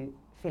if you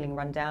feeling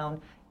run down.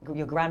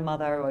 Your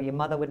grandmother or your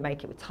mother would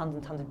make it with tons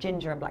and tons of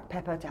ginger and black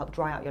pepper to help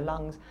dry out your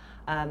lungs.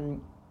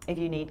 If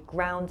you need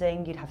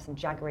grounding, you'd have some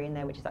jaggery in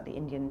there, which is like the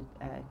Indian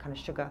kind of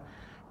sugar.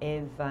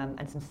 And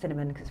some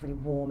cinnamon because it's really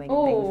warming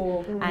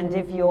and things. And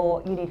if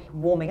you need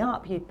warming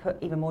up, you'd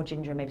put even more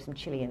ginger and maybe some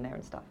chili in there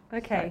and stuff.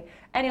 Okay. So,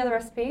 any other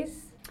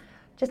recipes?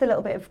 Just a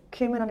little bit of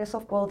cumin on your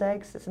soft-boiled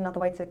eggs. It's another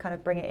way to kind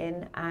of bring it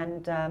in.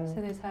 And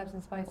so those herbs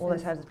and spices. All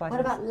those herbs and spices.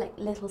 What about like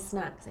little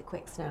snacks, like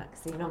quick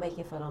snacks? So you're not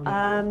making a full-on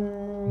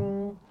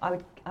meal.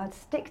 I'd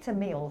stick to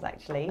meals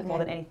actually more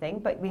than anything.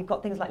 But we've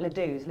got things like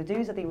ladoos.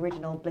 Ladoos are the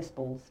original bliss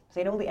balls. So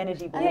you know all the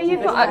energy balls. Yeah,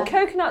 you've got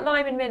coconut,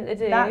 lime, and mint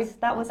ladoo.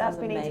 That's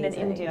been eaten in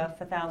India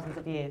for thousands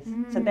of years.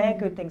 So they're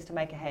good things to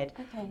make ahead.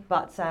 Okay.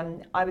 But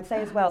I would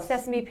say as well,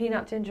 sesame,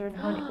 peanut, ginger, and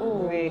honey.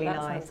 Oh, really that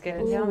nice. Sounds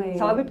good. Yummy.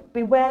 So I would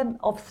beware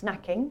of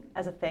snacking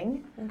as a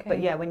thing. Okay. But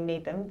yeah, when you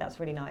need them, that's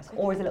really nice.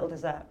 Or as a little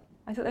dessert.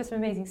 I thought there's some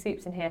amazing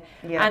soups in here.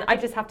 Yeah. And I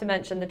just have to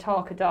mention the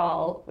tarka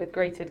dal with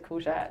grated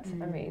courgette.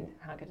 I mean,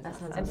 how good is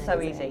that? It's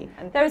so easy.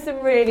 And there are some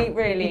really,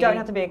 really... You don't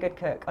have to be a good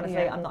cook.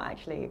 Honestly, I'm not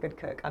actually a good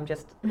cook. I'm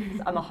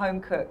a home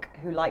cook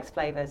who likes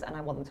flavours and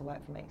I want them to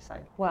work for me. So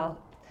well,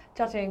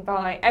 judging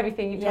by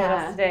everything you've told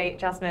us today,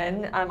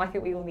 Jasmine, I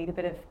think we all need a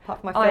bit of...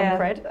 Apart from my film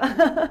cred.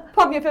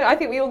 I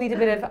think we all need a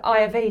bit of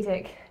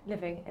Ayurvedic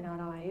living in our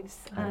lives.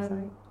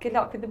 Good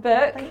luck with the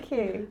book. Thank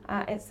you.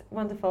 It's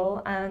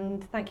wonderful,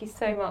 and thank you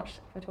so much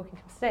for talking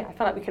to us today. I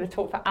felt like we could have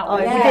talked for hours. Oh,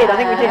 we did. I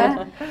think we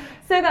did.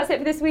 So that's it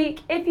for this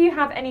week. If you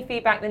have any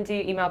feedback, then do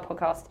email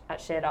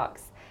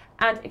podcast@SheerLuxe.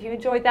 And if you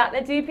enjoyed that,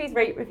 then do please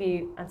rate,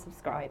 review, and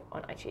subscribe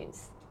on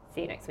iTunes.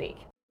 See you next week.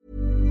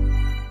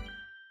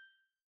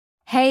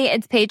 Hey,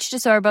 it's Paige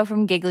DeSorbo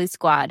from Giggly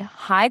Squad.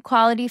 High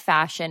quality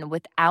fashion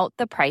without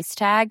the price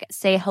tag.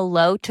 Say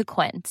hello to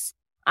Quince.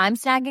 I'm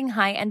snagging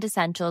high-end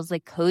essentials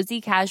like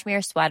cozy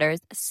cashmere sweaters,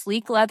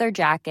 sleek leather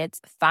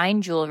jackets,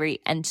 fine jewelry,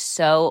 and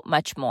so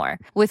much more.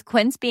 With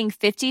Quince being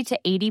 50 to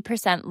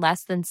 80%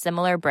 less than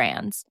similar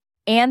brands.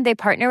 And they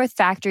partner with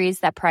factories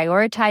that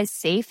prioritize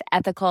safe,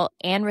 ethical,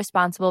 and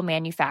responsible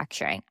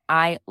manufacturing.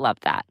 I love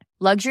that.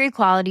 Luxury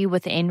quality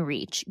within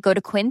reach. Go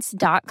to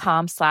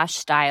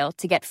quince.com/style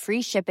to get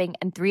free shipping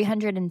and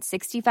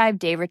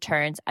 365-day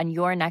returns on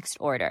your next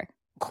order.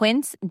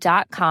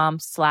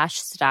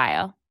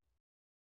 Quince.com/style.